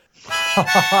harmonica.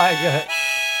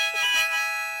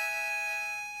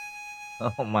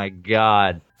 Oh my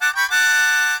God.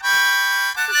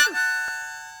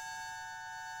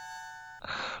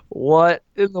 What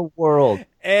in the world?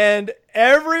 And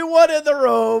everyone in the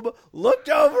room looked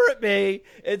over at me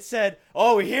and said,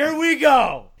 "Oh, here we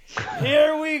go.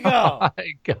 Here we go." Oh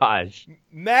my gosh.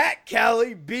 Matt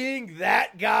Kelly being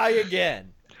that guy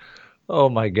again. Oh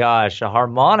my gosh. A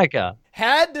harmonica.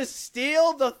 Had to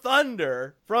steal the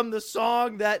thunder from the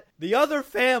song that the other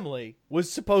family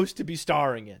was supposed to be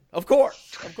starring in. Of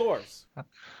course. Of course.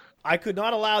 I could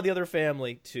not allow the other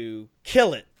family to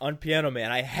kill it on Piano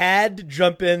Man. I had to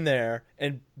jump in there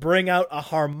and bring out a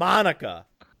harmonica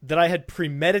that I had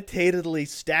premeditatedly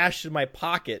stashed in my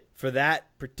pocket for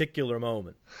that particular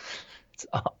moment. It's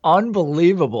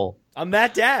unbelievable. I'm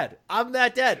that dad. I'm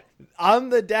that dad. I'm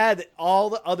the dad that all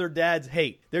the other dads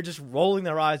hate. They're just rolling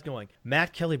their eyes going,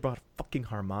 Matt Kelly brought a fucking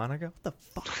harmonica? What the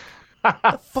fuck? What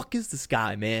the fuck is this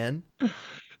guy, man?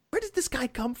 Where did this guy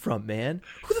come from, man?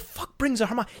 Who the fuck brings a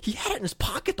harmonica? He had it in his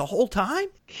pocket the whole time?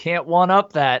 Can't one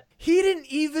up that. He didn't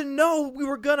even know we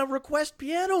were going to request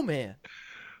Piano Man.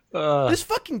 This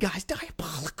fucking guy's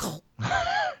diabolical.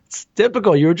 It's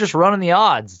typical. You were just running the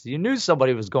odds. You knew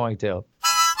somebody was going to.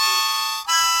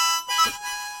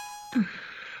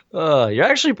 You're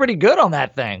actually pretty good on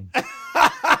that thing.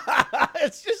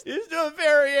 It's just a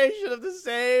variation of the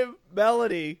same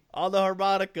melody on the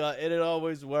harmonica, and it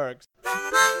always works.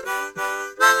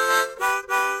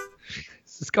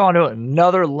 It's going to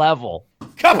another level.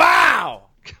 Kapow!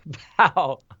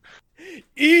 Wow.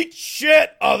 Eat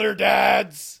shit, other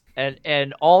dads!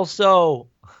 And also,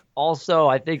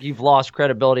 I think you've lost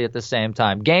credibility at the same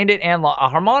time. Gained it and a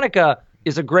harmonica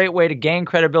is a great way to gain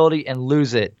credibility and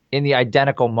lose it in the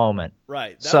identical moment.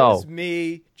 Right. That was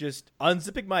me just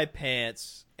unzipping my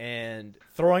pants and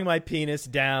throwing my penis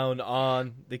down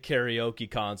on the karaoke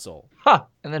console. Huh.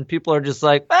 And then people are just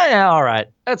like, yeah, all right.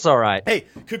 That's all right. Hey,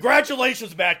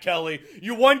 congratulations, Matt Kelly.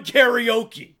 You won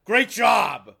karaoke. Great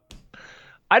job.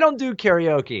 I don't do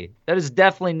karaoke. That is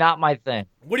definitely not my thing.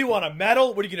 What do you want, a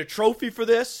medal? What do you get, a trophy for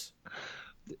this?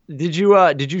 Did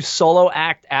you solo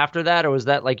act after that, or was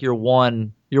that like your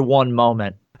one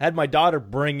moment? I had my daughter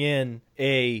bring in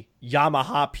a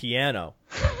Yamaha piano,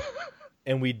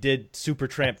 and we did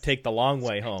Supertramp Take the Long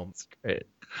Way Home. That's great.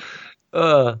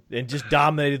 And just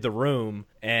dominated the room,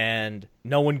 and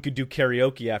no one could do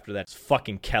karaoke after that. It's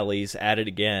fucking Kelly's at it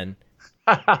again.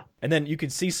 And then you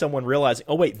could see someone realizing,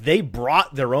 oh, wait, they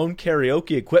brought their own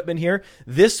karaoke equipment here.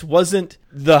 This wasn't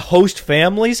the host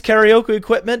family's karaoke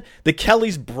equipment. The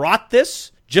Kellys brought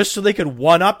this just so they could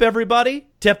one-up everybody.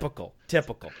 Typical.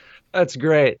 That's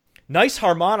great. Nice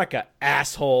harmonica,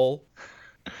 asshole.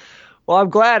 Well, I'm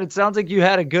glad. It sounds like you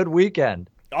had a good weekend.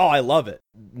 Oh, I love it.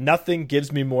 Nothing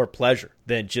gives me more pleasure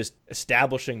than just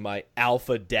establishing my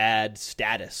alpha dad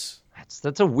status.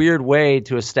 That's a weird way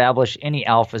to establish any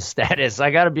alpha status. I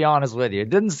got to be honest with you.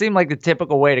 It didn't seem like the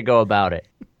typical way to go about it.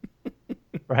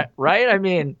 Right? I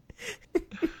mean,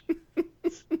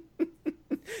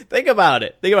 think about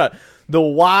it. The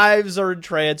wives are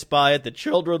entranced by it. The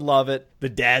children love it. The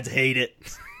dads hate it.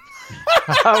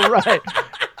 right.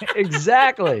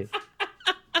 Exactly.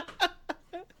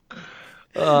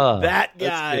 That that's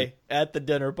guy good. at the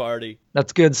dinner party.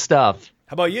 That's good stuff.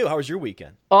 How about you? How was your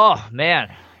weekend? Oh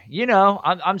man,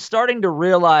 I'm starting to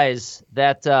realize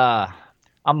that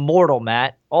I'm mortal,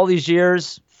 Matt. All these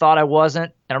years, thought I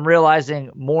wasn't, and I'm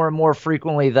realizing more and more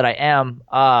frequently that I am.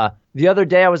 The other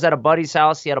day, I was at a buddy's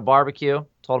house. He had a barbecue.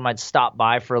 Told him I'd stop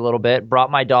by for a little bit.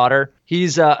 Brought my daughter.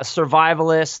 He's a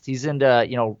survivalist. He's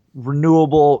into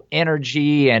renewable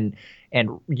energy and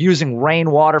using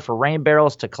rainwater for rain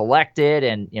barrels to collect it,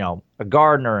 and a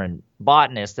gardener and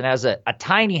botanist, and has a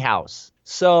tiny house.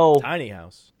 So Tiny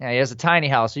house. yeah, he has a tiny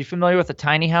house. Are you familiar with a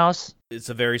tiny house? It's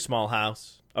a very small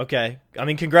house. Okay. I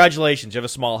mean, congratulations. You have a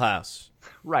small house.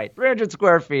 Right, 300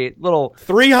 square feet, little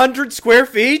 300 square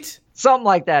feet? something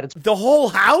like that. It's The whole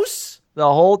house?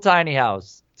 the whole tiny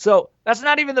house. So that's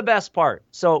not even the best part.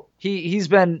 So he's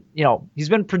been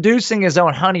producing his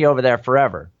own honey over there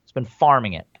forever. He's been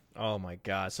farming it. Oh, my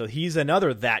God. So he's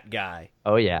another that guy.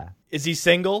 Oh yeah. Is he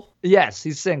single? Yes,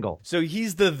 he's single. So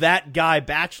he's the that guy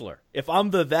bachelor. If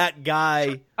I'm the that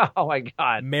guy Oh my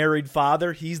God. married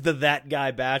father, he's the that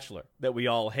guy bachelor that we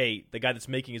all hate. The guy that's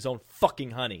making his own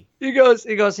fucking honey. He goes,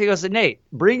 Nate,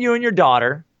 bring you and your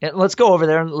daughter, and let's go over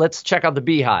there and let's check out the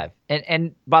beehive.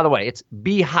 And by the way, it's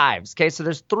beehives. Okay, so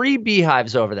there's 3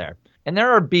 beehives over there. And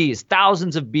there are bees,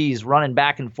 thousands of bees running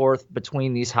back and forth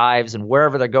between these hives and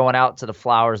wherever they're going out to the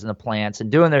flowers and the plants and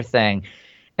doing their thing.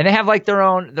 And they have like their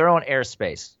own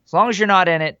airspace. As long as you're not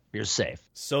in it, you're safe.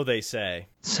 So they say.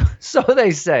 So they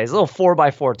say. It's a little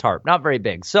 4x4 tarp, not very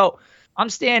big. So I'm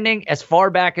standing as far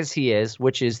back as he is,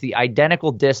 which is the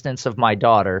identical distance of my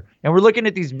daughter, and we're looking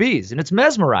at these bees, and it's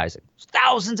mesmerizing. There's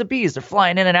thousands of bees. They're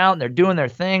flying in and out, and they're doing their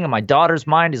thing, and my daughter's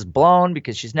mind is blown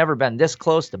because she's never been this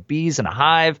close to bees in a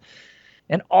hive.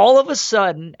 And all of a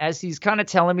sudden, as he's kind of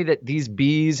telling me that these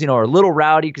bees, are a little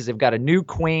rowdy because they've got a new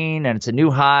queen and it's a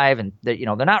new hive, and they're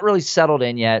not really settled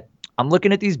in yet, I'm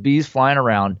looking at these bees flying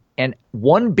around, and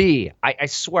one bee, I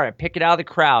swear, I pick it out of the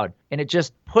crowd, and it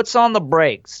just puts on the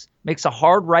brakes, makes a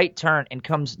hard right turn, and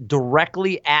comes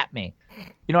directly at me.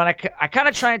 And I kind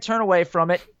of try and turn away from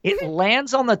it. It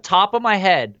lands on the top of my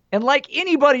head, and like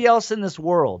anybody else in this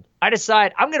world, I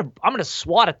decide I'm gonna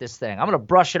swat at this thing. I'm gonna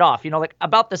brush it off. Like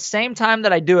about the same time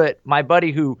that I do it, my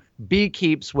buddy who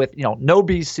beekeeps with no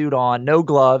bee suit on, no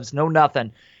gloves, no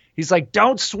nothing, he's like,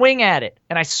 "Don't swing at it."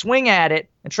 And I swing at it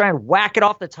and try and whack it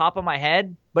off the top of my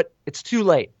head, but it's too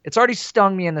late. It's already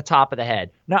stung me in the top of the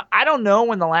head. Now, I don't know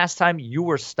when the last time you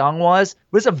were stung was,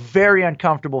 but it's a very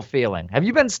uncomfortable feeling. Have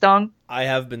you been stung? I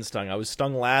have been stung. I was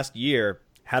stung last year.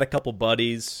 Had a couple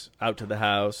buddies out to the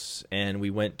house, and we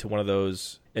went to one of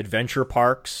those adventure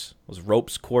parks, those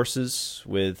ropes courses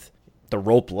with the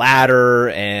rope ladder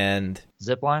and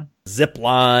Zip line? zip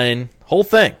line, whole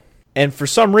thing. And for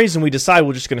some reason, we decided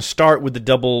we're just going to start with the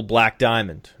double black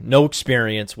diamond. No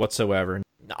experience whatsoever.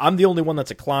 I'm the only one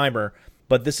that's a climber,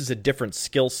 but this is a different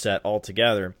skill set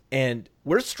altogether. And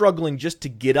we're struggling just to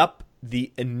get up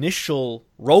the initial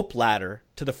rope ladder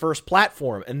to the first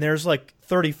platform. And there's like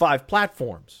 35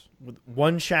 platforms with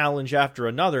one challenge after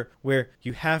another where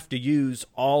you have to use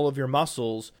all of your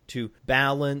muscles to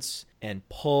balance and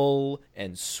pull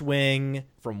and swing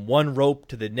from one rope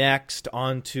to the next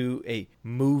onto a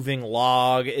moving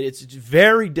log. It's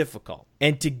very difficult.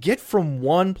 And to get from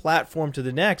one platform to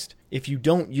the next, if you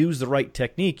don't use the right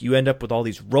technique, you end up with all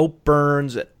these rope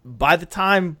burns. By the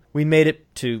time we made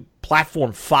it to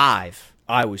platform 5,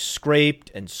 I was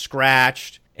scraped and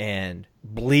scratched and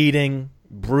bleeding,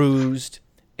 bruised.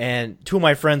 And 2 of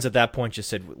my friends at that point just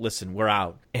said, "Listen, we're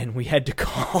out." And we had to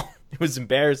call. It was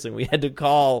embarrassing. We had to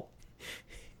call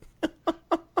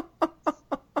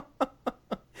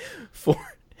for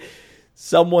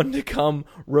someone to come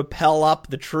rappel up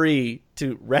the tree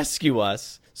to rescue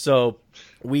us. So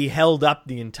we held up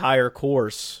the entire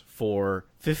course for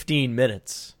 15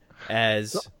 minutes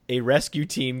as a rescue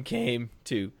team came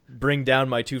to bring down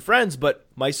my 2 friends. But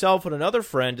myself and another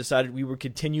friend decided we would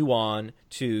continue on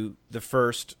to the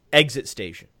first exit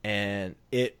station. And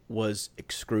it was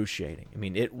excruciating. I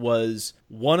mean, it was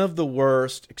one of the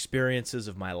worst experiences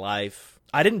of my life.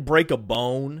 I didn't break a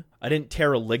bone. I didn't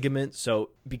tear a ligament.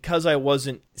 So because I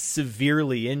wasn't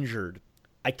severely injured,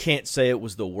 I can't say it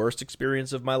was the worst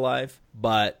experience of my life.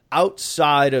 But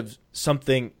outside of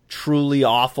something truly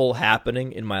awful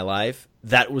happening in my life,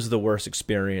 that was the worst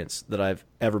experience that I've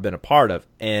ever been a part of.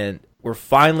 And we're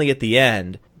finally at the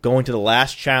end, going to the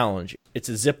last challenge. It's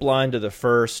a zip line to the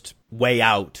first way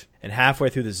out. And halfway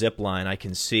through the zip line, I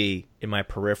can see in my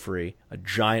periphery a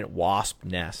giant wasp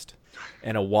nest.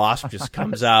 And a wasp just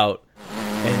comes out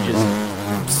and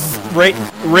just right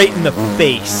in the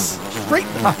face. Right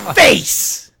in the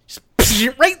face! Just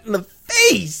right in the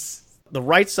face! The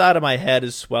right side of my head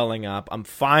is swelling up. I'm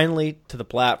finally to the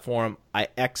platform. I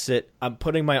exit. I'm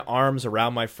putting my arms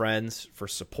around my friends for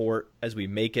support as we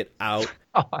make it out.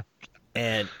 Oh my God.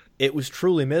 And it was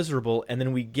truly miserable. And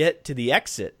then we get to the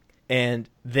exit, and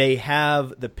they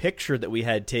have the picture that we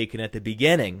had taken at the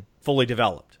beginning fully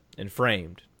developed and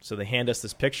framed. So they hand us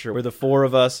this picture where the four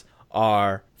of us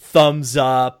are thumbs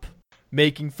up,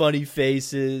 making funny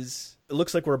faces. It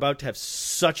looks like we're about to have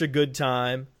such a good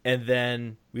time. And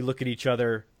then we look at each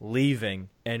other leaving,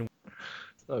 and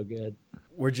So good.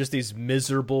 we're just these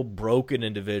miserable, broken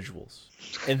individuals.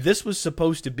 And this was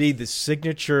supposed to be the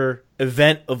signature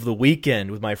event of the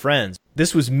weekend with my friends.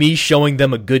 This was me showing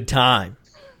them a good time.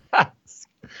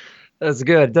 That's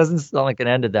good. It doesn't sound like it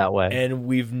ended that way. And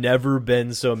we've never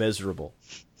been so miserable.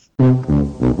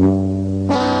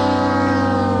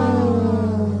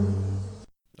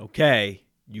 Okay,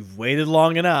 you've waited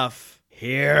long enough.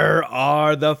 Here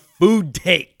are the food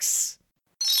takes.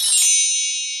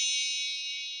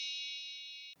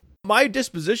 My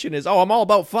disposition is, I'm all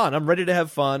about fun. I'm ready to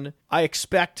have fun. I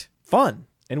expect fun.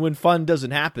 And when fun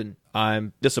doesn't happen,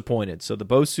 I'm disappointed. So the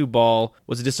Bosu ball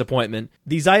was a disappointment.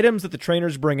 These items that the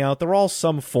trainers bring out, they're all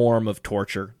some form of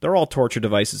torture. They're all torture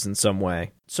devices in some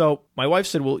way. So my wife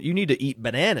said, well, you need to eat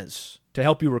bananas to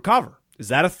help you recover. Is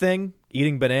that a thing?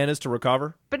 Eating bananas to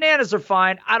recover? Bananas are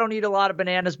fine. I don't eat a lot of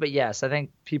bananas, but yes, I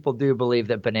think people do believe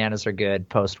that bananas are good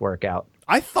post-workout.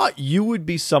 I thought you would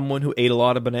be someone who ate a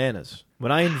lot of bananas.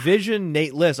 When I envision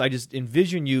Nate Liss, I just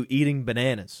envision you eating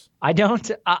bananas. I don't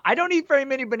eat very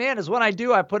many bananas. When I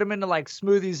do, I put them into like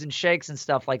smoothies and shakes and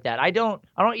stuff like that. I don't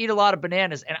eat a lot of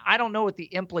bananas, and I don't know what the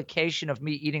implication of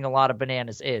me eating a lot of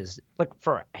bananas is. Like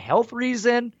for a health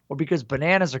reason or because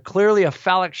bananas are clearly a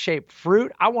phallic-shaped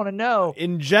fruit? I want to know.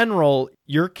 In general,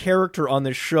 your character on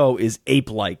this show is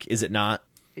ape-like, is it not?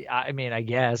 I mean, I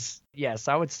guess. Yes,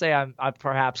 I would say I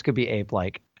perhaps could be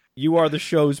ape-like. You are the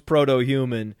show's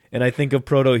proto-human, and I think of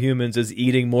proto-humans as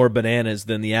eating more bananas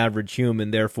than the average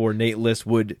human. Therefore, Nate Liss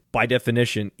would, by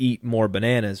definition, eat more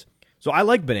bananas. So I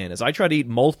like bananas. I try to eat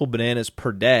multiple bananas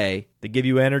per day. They give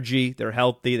you energy. They're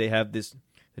healthy. They have this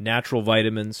natural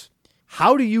vitamins.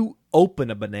 How do you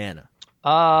open a banana?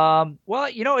 Well,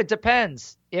 it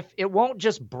depends. If it won't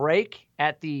just break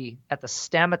at the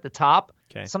stem at the top,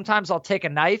 okay. Sometimes I'll take a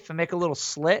knife and make a little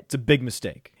slit. It's a big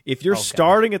mistake. If you're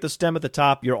starting at the stem at the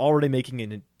top, you're already making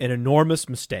an enormous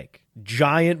mistake.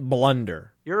 Giant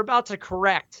blunder. You're about to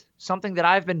correct something that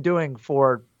I've been doing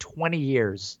for 20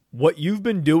 years. What you've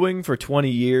been doing for 20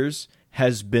 years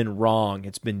has been wrong.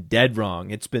 It's been dead wrong.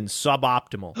 It's been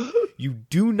suboptimal. You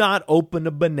do not open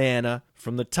a banana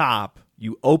from the top.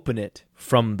 You open it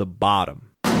from the bottom.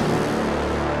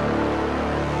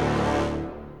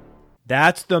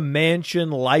 That's the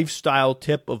mansion lifestyle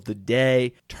tip of the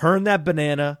day. Turn that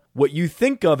banana, what you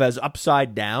think of as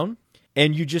upside down,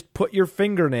 and you just put your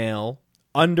fingernail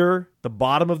under the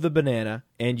bottom of the banana,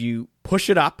 and you push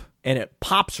it up, and it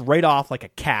pops right off like a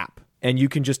cap. And you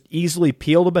can just easily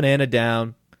peel the banana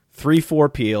down,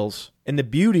 3-4 peels. And the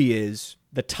beauty is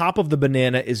the top of the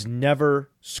banana is never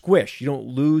squished. You don't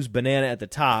lose banana at the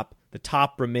top. The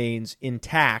top remains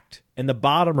intact, and the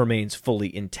bottom remains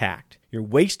fully intact. You're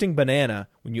wasting banana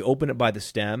when you open it by the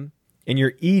stem, and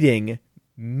you're eating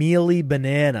mealy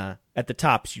banana at the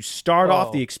top. So you start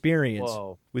off the experience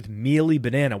with mealy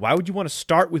banana. Why would you want to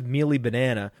start with mealy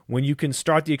banana when you can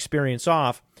start the experience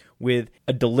off with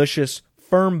a delicious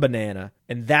firm banana?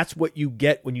 And that's what you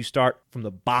get when you start from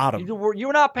the bottom. You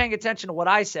were not paying attention to what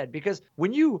I said, because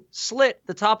when you slit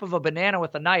the top of a banana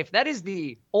with a knife, that is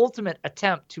the ultimate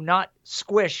attempt to not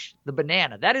squish the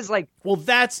banana. That is like... Well,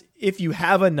 that's if you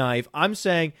have a knife. I'm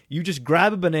saying you just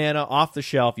grab a banana off the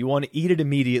shelf. You want to eat it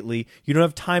immediately. You don't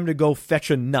have time to go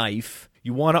fetch a knife.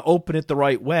 You want to open it the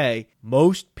right way.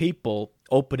 Most people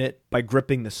open it by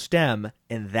gripping the stem,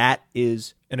 and that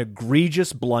is an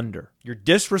egregious blunder. You're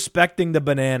disrespecting the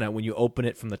banana when you open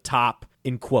it from the top,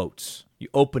 in quotes. You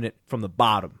open it from the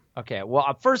bottom. Okay,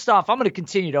 well, first off, I'm going to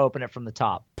continue to open it from the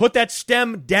top. Put that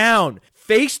stem down.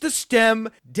 Face the stem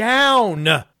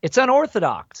down. It's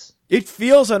unorthodox. It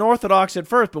feels unorthodox at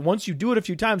first, but once you do it a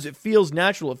few times, it feels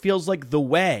natural. It feels like the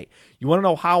way. You want to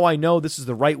know how I know this is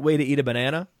the right way to eat a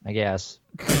banana? I guess.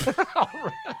 All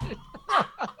right.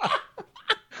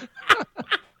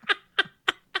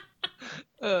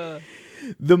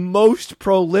 The most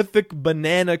prolific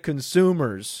banana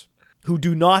consumers who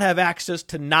do not have access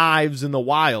to knives in the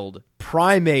wild,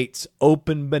 primates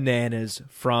open bananas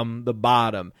from the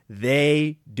bottom.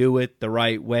 They do it the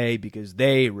right way because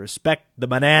they respect the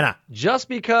banana. Just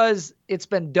because it's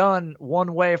been done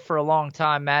one way for a long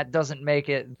time, Matt, doesn't make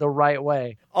it the right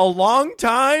way. A long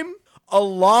time? A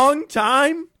long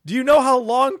time? Do you know how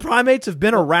long primates have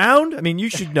been around? I mean, you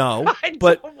should know.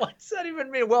 What's that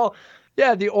even mean? Well,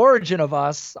 yeah, the origin of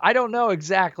us. I don't know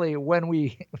exactly when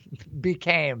we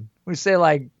became. We say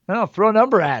like, oh, throw a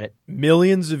number at it.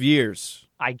 Millions of years.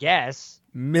 I guess.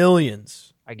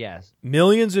 Millions. I guess.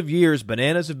 Millions of years,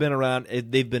 bananas have been around.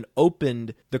 They've been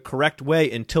opened the correct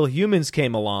way until humans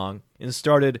came along and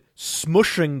started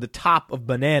smushing the top of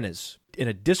bananas in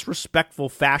a disrespectful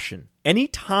fashion.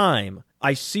 Anytime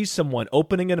I see someone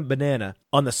opening a banana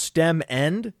on the stem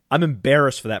end, I'm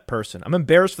embarrassed for that person. I'm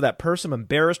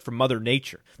embarrassed for Mother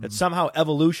Nature, that somehow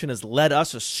evolution has led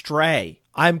us astray.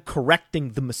 I'm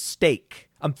correcting the mistake.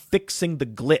 I'm fixing the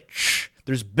glitch.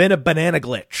 There's been a banana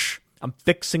glitch. I'm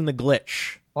fixing the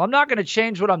glitch. Well, I'm not going to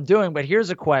change what I'm doing, but here's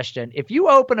a question. If you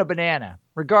open a banana,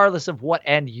 regardless of what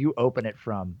end you open it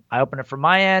from, I open it from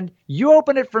my end, you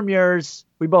open it from yours,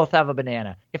 we both have a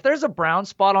banana. If there's a brown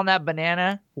spot on that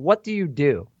banana, what do you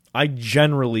do? I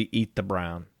generally eat the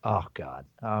brown. Oh, God.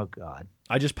 Oh, God.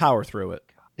 I just power through it.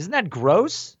 Isn't that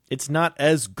gross? It's not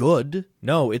as good.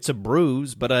 No, it's a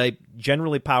bruise, but I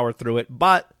generally power through it.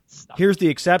 But here's the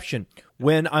exception.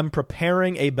 When I'm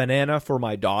preparing a banana for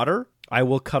my daughter, I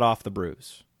will cut off the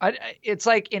bruise. It's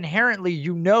like inherently,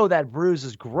 you know that bruise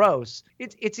is gross.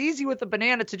 It's easy with the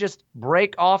banana to just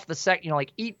break off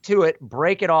like eat to it,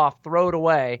 break it off, throw it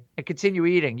away, and continue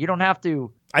eating. You don't have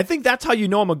to. I think that's how you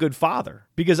know I'm a good father,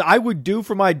 because I would do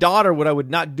for my daughter what I would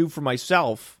not do for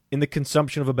myself in the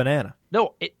consumption of a banana.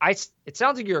 No, it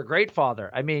sounds like you're a great father.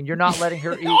 I mean, you're not letting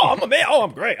her eat. Oh, I'm a man. Oh,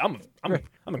 I'm great. I'm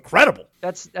incredible.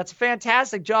 That's a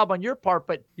fantastic job on your part,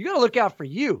 but you got to look out for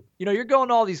you. You know, you're going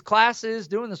to all these classes,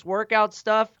 doing this workout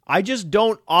stuff. I just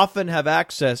don't often have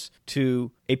access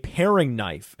to a paring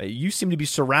knife. You seem to be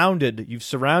you've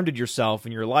surrounded yourself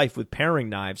in your life with paring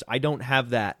knives. I don't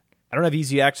have that. I don't have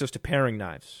easy access to paring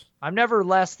knives. I'm never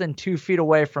less than 2 feet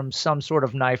away from some sort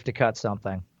of knife to cut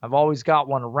something. I've always got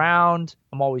one around.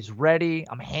 I'm always ready.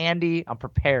 I'm handy. I'm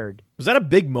prepared. Was that a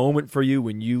big moment for you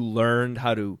when you learned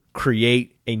how to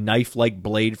create a knife-like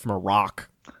blade from a rock?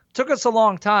 Took us a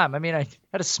long time. I mean, I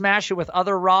had to smash it with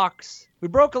other rocks. We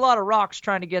broke a lot of rocks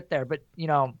trying to get there, but,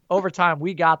 over time,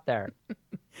 we got there.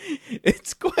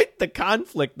 It's quite the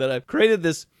conflict that I've created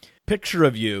this picture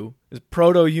of you, this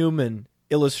proto-human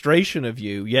illustration of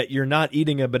you, yet you're not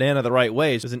eating a banana the right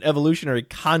way. There's an evolutionary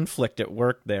conflict at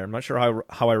work there. I'm not sure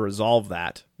how I resolve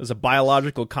that. There's a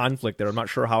biological conflict there. I'm not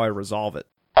sure how I resolve it.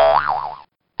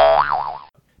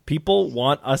 People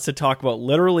want us to talk about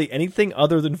literally anything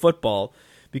other than football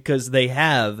because they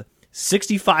have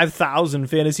 65,000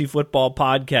 fantasy football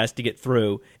podcasts to get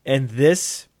through, and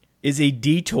this is a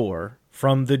detour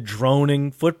from the droning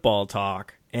football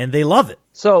talk, and they love it.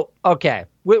 So, okay.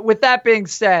 With that being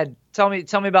said, Tell me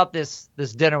about this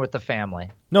dinner with the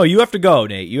family. No, you have to go,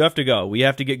 Nate. You have to go. We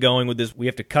have to get going with this. We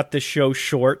have to cut this show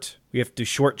short. We have to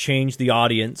shortchange the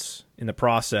audience in the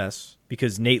process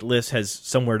because Nate Liss has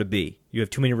somewhere to be. You have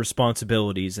too many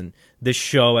responsibilities, and this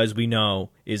show, as we know,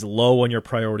 is low on your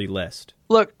priority list.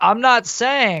 Look, I'm not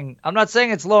saying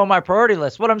it's low on my priority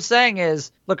list. What I'm saying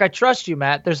is, look, I trust you,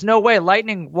 Matt. There's no way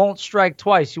lightning won't strike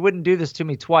twice. You wouldn't do this to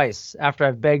me twice after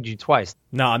I've begged you twice.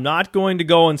 No, I'm not going to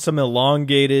go on some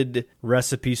elongated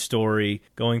recipe story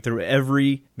going through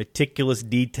every meticulous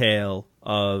detail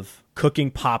of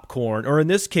cooking popcorn, or in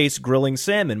this case, grilling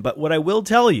salmon. But what I will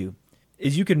tell you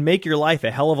is you can make your life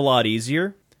a hell of a lot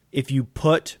easier if you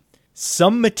put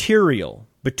some material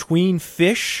between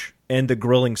fish and the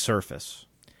grilling surface.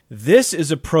 This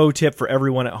is a pro tip for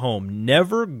everyone at home.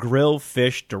 Never grill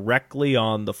fish directly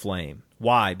on the flame.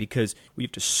 Why? Because we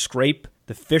have to scrape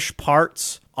the fish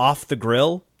parts off the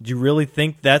grill. Do you really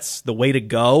think that's the way to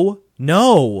go?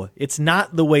 No, it's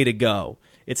not the way to go.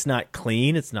 It's not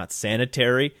clean, it's not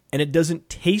sanitary, and it doesn't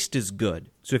taste as good.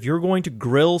 So if you're going to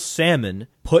grill salmon,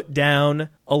 put down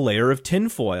a layer of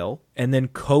tinfoil and then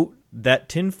coat that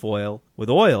tinfoil with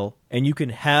oil, and you can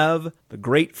have the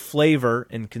great flavor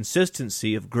and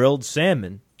consistency of grilled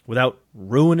salmon without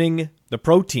ruining the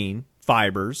protein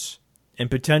fibers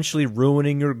and potentially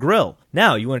ruining your grill.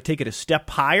 Now, you want to take it a step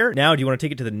higher? Now, do you want to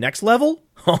take it to the next level?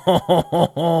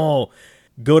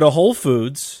 Go to Whole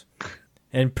Foods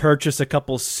and purchase a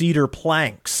couple cedar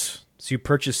planks. So you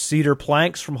purchase cedar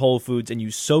planks from Whole Foods, and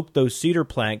you soak those cedar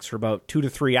planks for about 2 to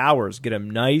 3 hours. Get them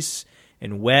nice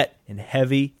and wet and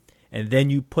heavy, and then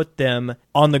you put them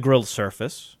on the grill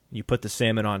surface. You put the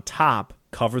salmon on top,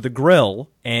 cover the grill,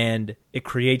 and it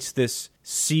creates this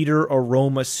cedar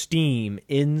aroma steam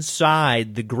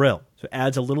inside the grill. So it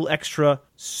adds a little extra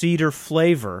cedar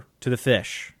flavor to the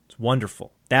fish. It's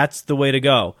wonderful. That's the way to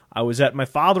go. I was at my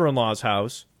father-in-law's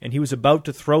house, and he was about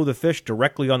to throw the fish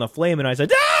directly on the flame, and I said,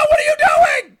 "Ah, what are you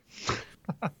doing?"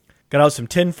 Got out some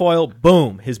tinfoil.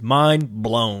 Boom. His mind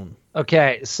blown.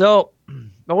 Okay, so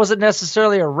it wasn't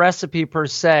necessarily a recipe per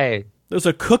se. There's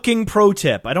a cooking pro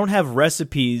tip. I don't have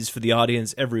recipes for the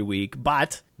audience every week,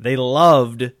 but they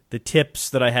loved the tips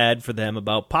that I had for them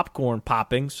about popcorn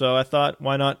popping, so I thought,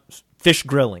 why not fish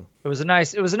grilling? It was a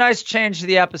nice change to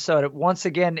the episode. Once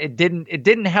again, it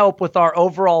didn't help with our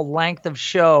overall length of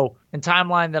show and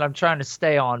timeline that I'm trying to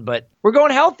stay on, but we're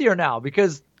going healthier now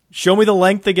because Show me the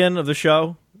length again of the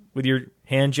show with your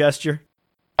hand gesture.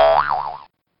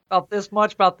 about this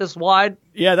much, about this wide.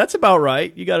 Yeah, that's about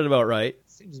right. You got it about right.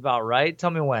 Seems about right. Tell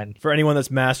me when. For anyone that's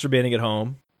masturbating at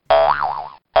home.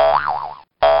 I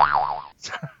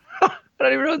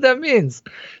don't even know what that means.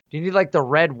 Do you need like the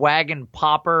red wagon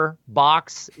popper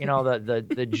box? You know,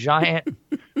 the giant.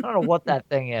 I don't know what that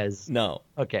thing is. No.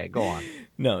 Okay, go on.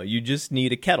 No, you just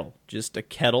need a kettle. Just a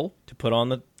kettle to put on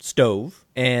the stove.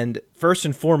 And first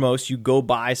and foremost, you go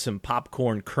buy some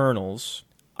popcorn kernels.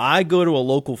 I go to a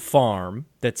local farm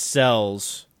that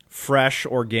sells fresh,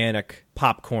 organic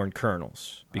popcorn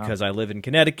kernels because I live in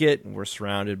Connecticut and we're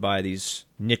surrounded by these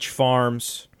niche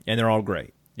farms, and they're all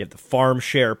great. You have the farm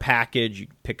share package. You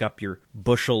can pick up your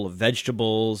bushel of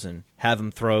vegetables and have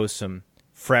them throw some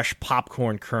fresh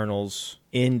popcorn kernels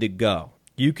in to go.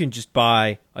 You can just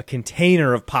buy a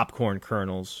container of popcorn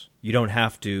kernels. You don't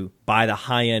have to buy the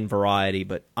high-end variety,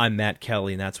 but I'm Matt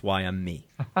Kelly, and that's why I'm me.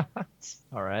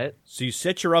 All right. So you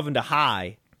set your oven to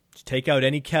high, just take out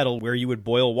any kettle where you would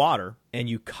boil water, and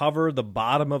you cover the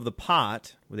bottom of the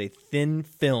pot with a thin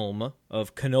film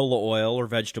of canola oil or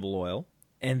vegetable oil,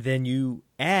 and then you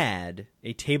add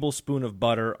a tablespoon of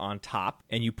butter on top,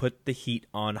 and you put the heat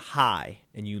on high,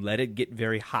 and you let it get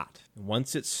very hot.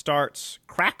 Once it starts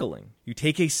crackling, you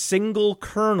take a single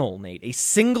kernel, Nate, a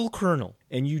single kernel,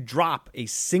 and you drop a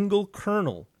single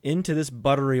kernel into this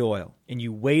buttery oil, and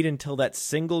you wait until that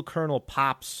single kernel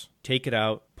pops, take it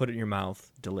out, put it in your mouth,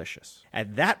 delicious.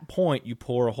 At that point, you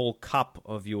pour a whole cup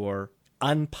of your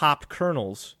unpopped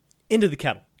kernels into the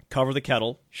kettle. Cover the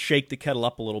kettle, shake the kettle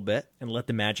up a little bit, and let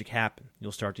the magic happen.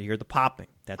 You'll start to hear the popping.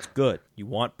 That's good. You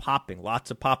want popping, lots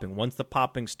of popping. Once the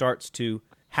popping starts to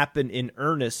happen in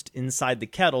earnest inside the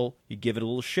kettle, you give it a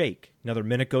little shake. Another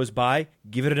minute goes by,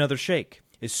 give it another shake.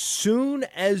 As soon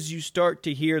as you start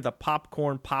to hear the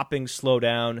popcorn popping slow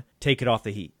down, take it off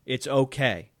the heat. It's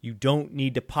okay. You don't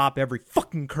need to pop every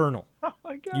fucking kernel. Oh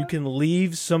my God. You can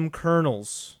leave some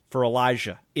kernels for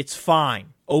Elijah. It's fine.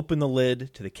 Open the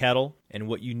lid to the kettle, and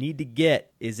what you need to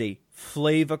get is a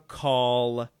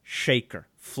Flavacol shaker.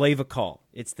 Flavacol.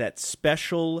 It's that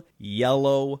special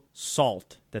yellow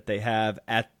salt that they have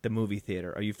at the movie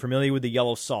theater. Are you familiar with the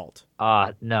yellow salt?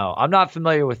 No, I'm not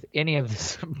familiar with any of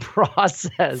this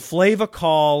process.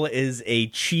 Flavacol is a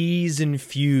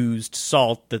cheese-infused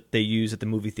salt that they use at the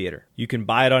movie theater. You can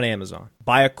buy it on Amazon.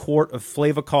 Buy a quart of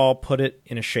Flavacol, put it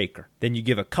in a shaker. Then you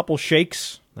give a couple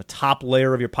shakes on the top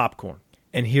layer of your popcorn.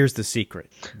 And here's the secret.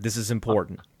 This is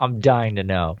important. I'm dying to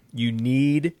know. You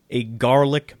need a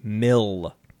garlic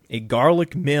mill. A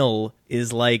garlic mill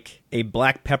is like a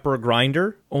black pepper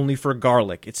grinder, only for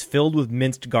garlic. It's filled with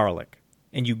minced garlic.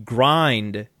 And you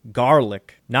grind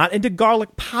garlic, not into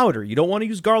garlic powder. You don't want to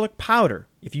use garlic powder.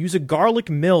 If you use a garlic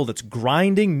mill that's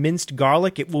grinding minced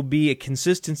garlic, it will be a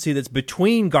consistency that's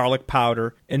between garlic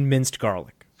powder and minced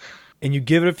garlic. And you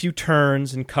give it a few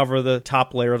turns and cover the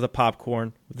top layer of the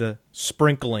popcorn with a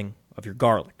sprinkling of your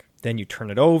garlic. Then you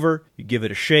turn it over, you give it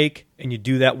a shake, and you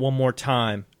do that one more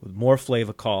time with more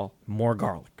Flavacol, more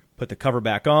garlic. Put the cover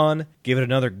back on, give it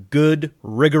another good,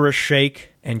 rigorous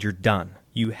shake, and you're done.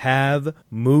 You have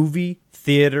movie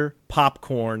theater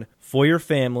popcorn for your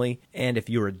family, and if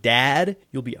you're a dad,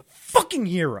 you'll be a fucking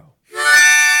hero.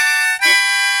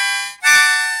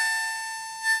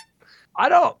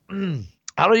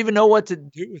 I don't even know what to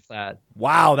do with that.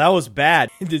 Wow, that was bad.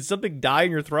 Did something die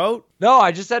in your throat? No,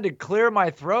 I just had to clear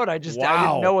my throat. I Wow.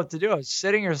 didn't know what to do. I was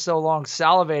sitting here so long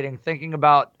salivating, thinking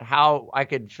about how I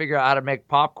could figure out how to make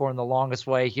popcorn the longest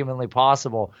way humanly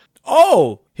possible.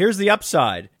 Oh, here's the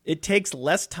upside. It takes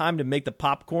less time to make the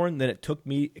popcorn than it took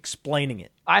me explaining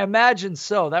it. I imagine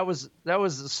so. That was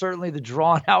certainly the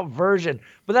drawn out version,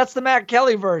 but that's the Matt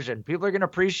Kelly version. People are going to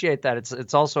appreciate that.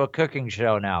 It's also a cooking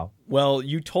show now. Well,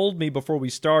 you told me before we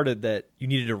started that you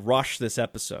needed to rush this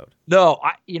episode. No,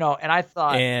 and I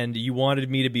thought, and you wanted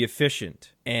me to be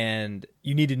efficient, and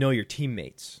you need to know your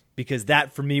teammates, because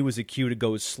that for me was a cue to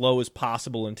go as slow as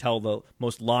possible and tell the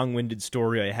most long-winded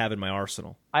story I have in my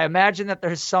arsenal. I imagine that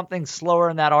there's something slower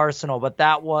in that arsenal, but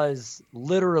that was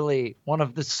literally one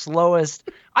of the slowest.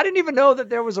 I didn't even know that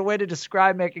there was a way to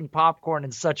describe making popcorn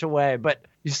in such a way, but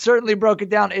you certainly broke it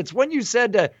down. It's when you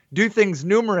said to do things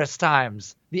numerous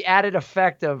times, the added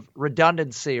effect of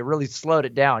redundancy really slowed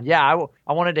it down. Yeah,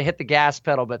 I wanted to hit the gas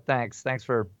pedal, but thanks. Thanks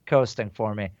for coasting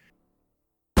for me.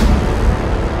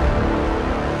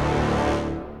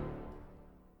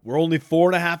 We're only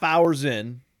 4.5 hours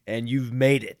in, and you've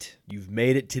made it. You've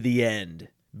made it to the end.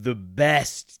 The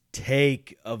best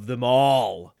take of them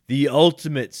all. The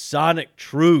ultimate Sonic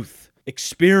Truth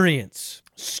experience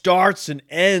starts and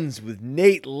ends with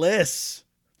Nate Liss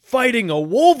fighting a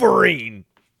Wolverine.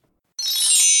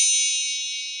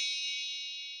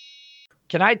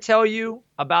 Can I tell you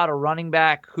about a running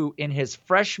back who in his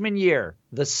freshman year,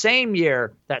 the same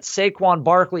year that Saquon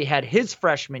Barkley had his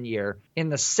freshman year, in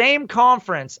the same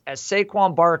conference as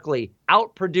Saquon Barkley,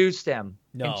 outproduced him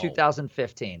in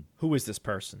 2015? Who is this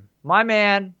person? My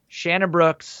man, Shannon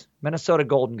Brooks, Minnesota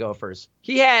Golden Gophers.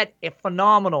 He had a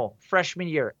phenomenal freshman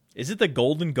year. Is it the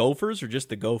Golden Gophers or just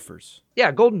the Gophers?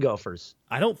 Yeah, Golden Gophers.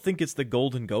 I don't think it's the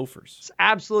Golden Gophers. It's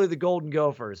absolutely the Golden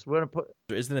Gophers. We're gonna put.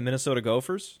 Isn't it the Minnesota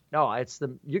Gophers? No, it's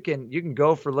the. You can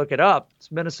Gopher look it up.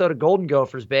 It's Minnesota Golden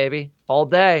Gophers, baby, all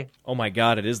day. Oh my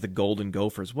God, it is the Golden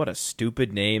Gophers. What a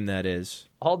stupid name that is.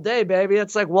 All day, baby.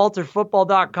 It's like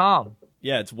WalterFootball.com.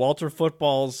 Yeah, it's Walter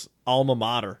Football's alma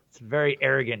mater. It's a very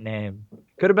arrogant name.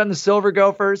 Could have been the Silver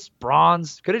Gophers,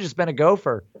 Bronze. Could have just been a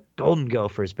Gopher. Golden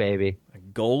Gophers, baby. A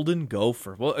Golden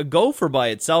Gopher. Well, a gopher by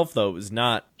itself, though, is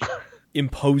not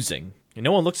imposing. And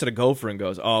no one looks at a gopher and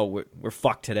goes, oh, we're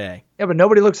fucked today. Yeah, but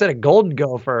nobody looks at a Golden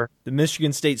Gopher. The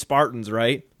Michigan State Spartans,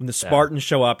 right? When the Spartans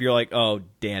show up, you're like, oh,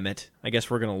 damn it. I guess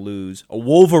we're going to lose. A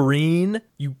Wolverine?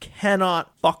 You cannot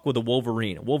fuck with a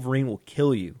Wolverine. A Wolverine will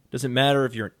kill you. Doesn't matter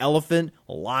if you're an elephant,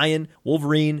 a lion,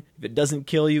 Wolverine. If it doesn't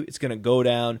kill you, it's going to go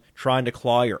down trying to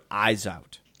claw your eyes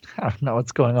out. I don't know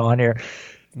what's going on here.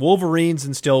 Wolverines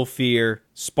instill fear.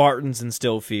 Spartans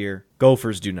instill fear.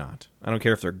 Gophers do not. I don't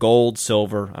care if they're gold,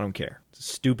 silver. I don't care. It's a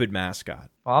stupid mascot.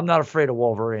 Well, I'm not afraid of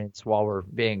Wolverines while we're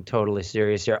being totally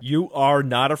serious here. You are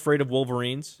not afraid of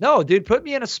Wolverines? No, dude, put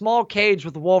me in a small cage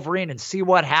with a Wolverine and see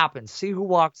what happens. See who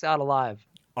walks out alive.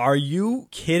 Are you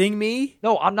kidding me?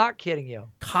 No, I'm not kidding you.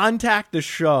 Contact the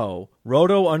show,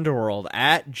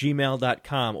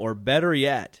 rotounderworld@gmail.com, or better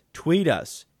yet, tweet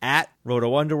us at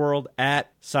rotounderworld,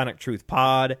 at Sonic Truth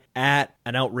Pod, at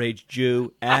an outraged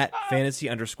Jew, at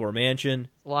fantasy_mansion.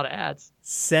 A lot of ads.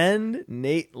 Send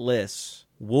Nate Liss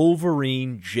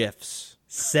Wolverine GIFs.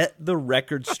 Set the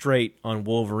record straight on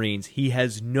Wolverines. He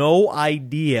has no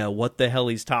idea what the hell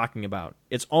he's talking about.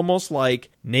 It's almost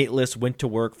like Nate Liss went to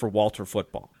work for Walter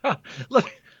Football.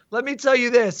 Let me tell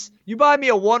you this. You buy me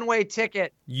a one-way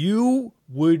ticket. You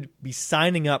would be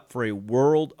signing up for a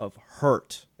world of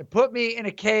hurt. And put me in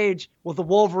a cage with a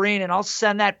Wolverine, and I'll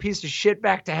send that piece of shit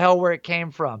back to hell where it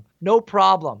came from. No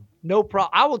problem. No problem.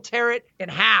 I will tear it in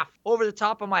half over the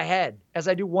top of my head as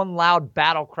I do one loud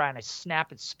battle cry and I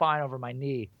snap its spine over my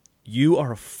knee. You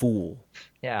are a fool.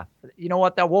 Yeah. You know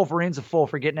what? That Wolverine's a fool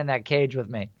for getting in that cage with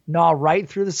me. Gnaw right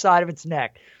through the side of its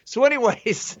neck. So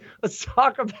anyways, let's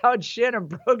talk about Shannon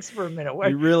Brooks for a minute.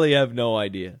 You really have no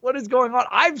idea. What is going on?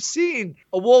 I've seen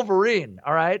a Wolverine,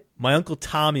 all right? My Uncle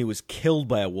Tommy was killed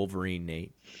by a Wolverine,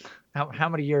 Nate. How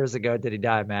many years ago did he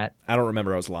die, Matt? I don't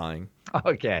remember. I was lying.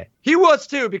 Okay. He was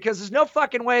too, because there's no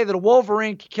fucking way that a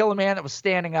Wolverine could kill a man that was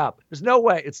standing up. There's no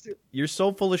way. You're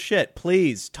so full of shit.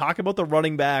 Please, talk about the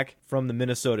running back from the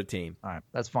Minnesota team. All right,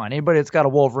 that's fine. Anybody that's got a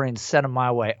Wolverine, send him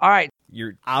my way. All right.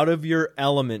 You're out of your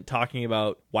element talking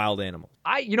about wild animals.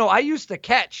 I used to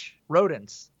catch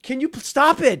rodents. Can you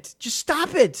stop it? Just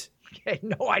stop it. Okay,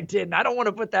 no, I didn't. I don't want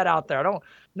to put that out there. I don't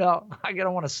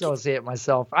want to associate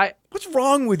myself. What's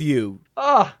wrong with you?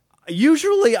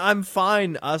 Usually I'm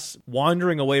fine us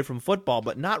wandering away from football,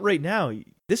 but not right now.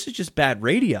 This is just bad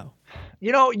radio.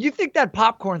 You think that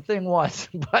popcorn thing was,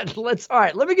 but all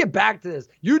right, let me get back to this.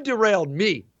 You derailed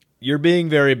me. You're being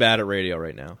very bad at radio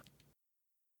right now.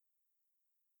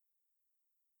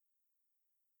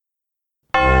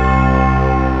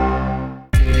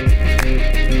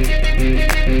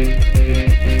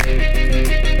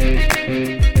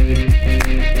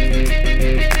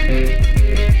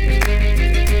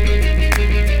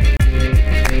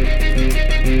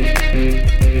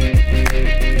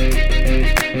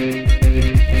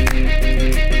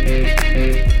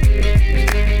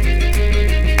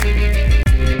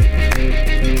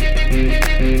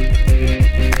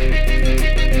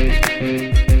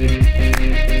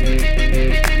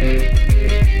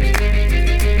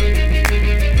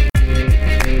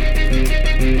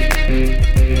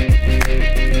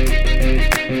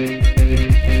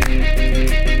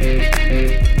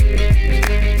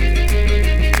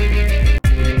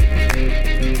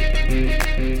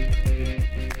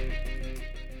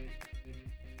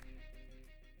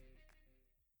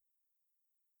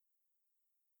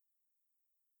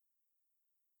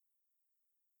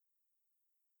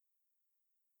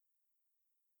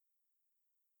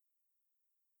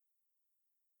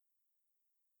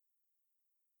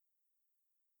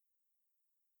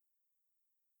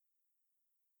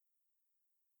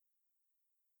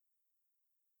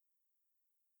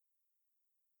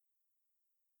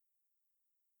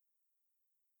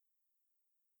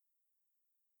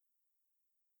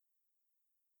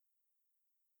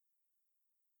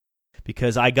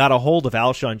 Because I got a hold of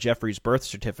Alshon Jeffrey's birth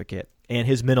certificate, and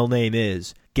his middle name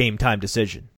is Game Time Decision.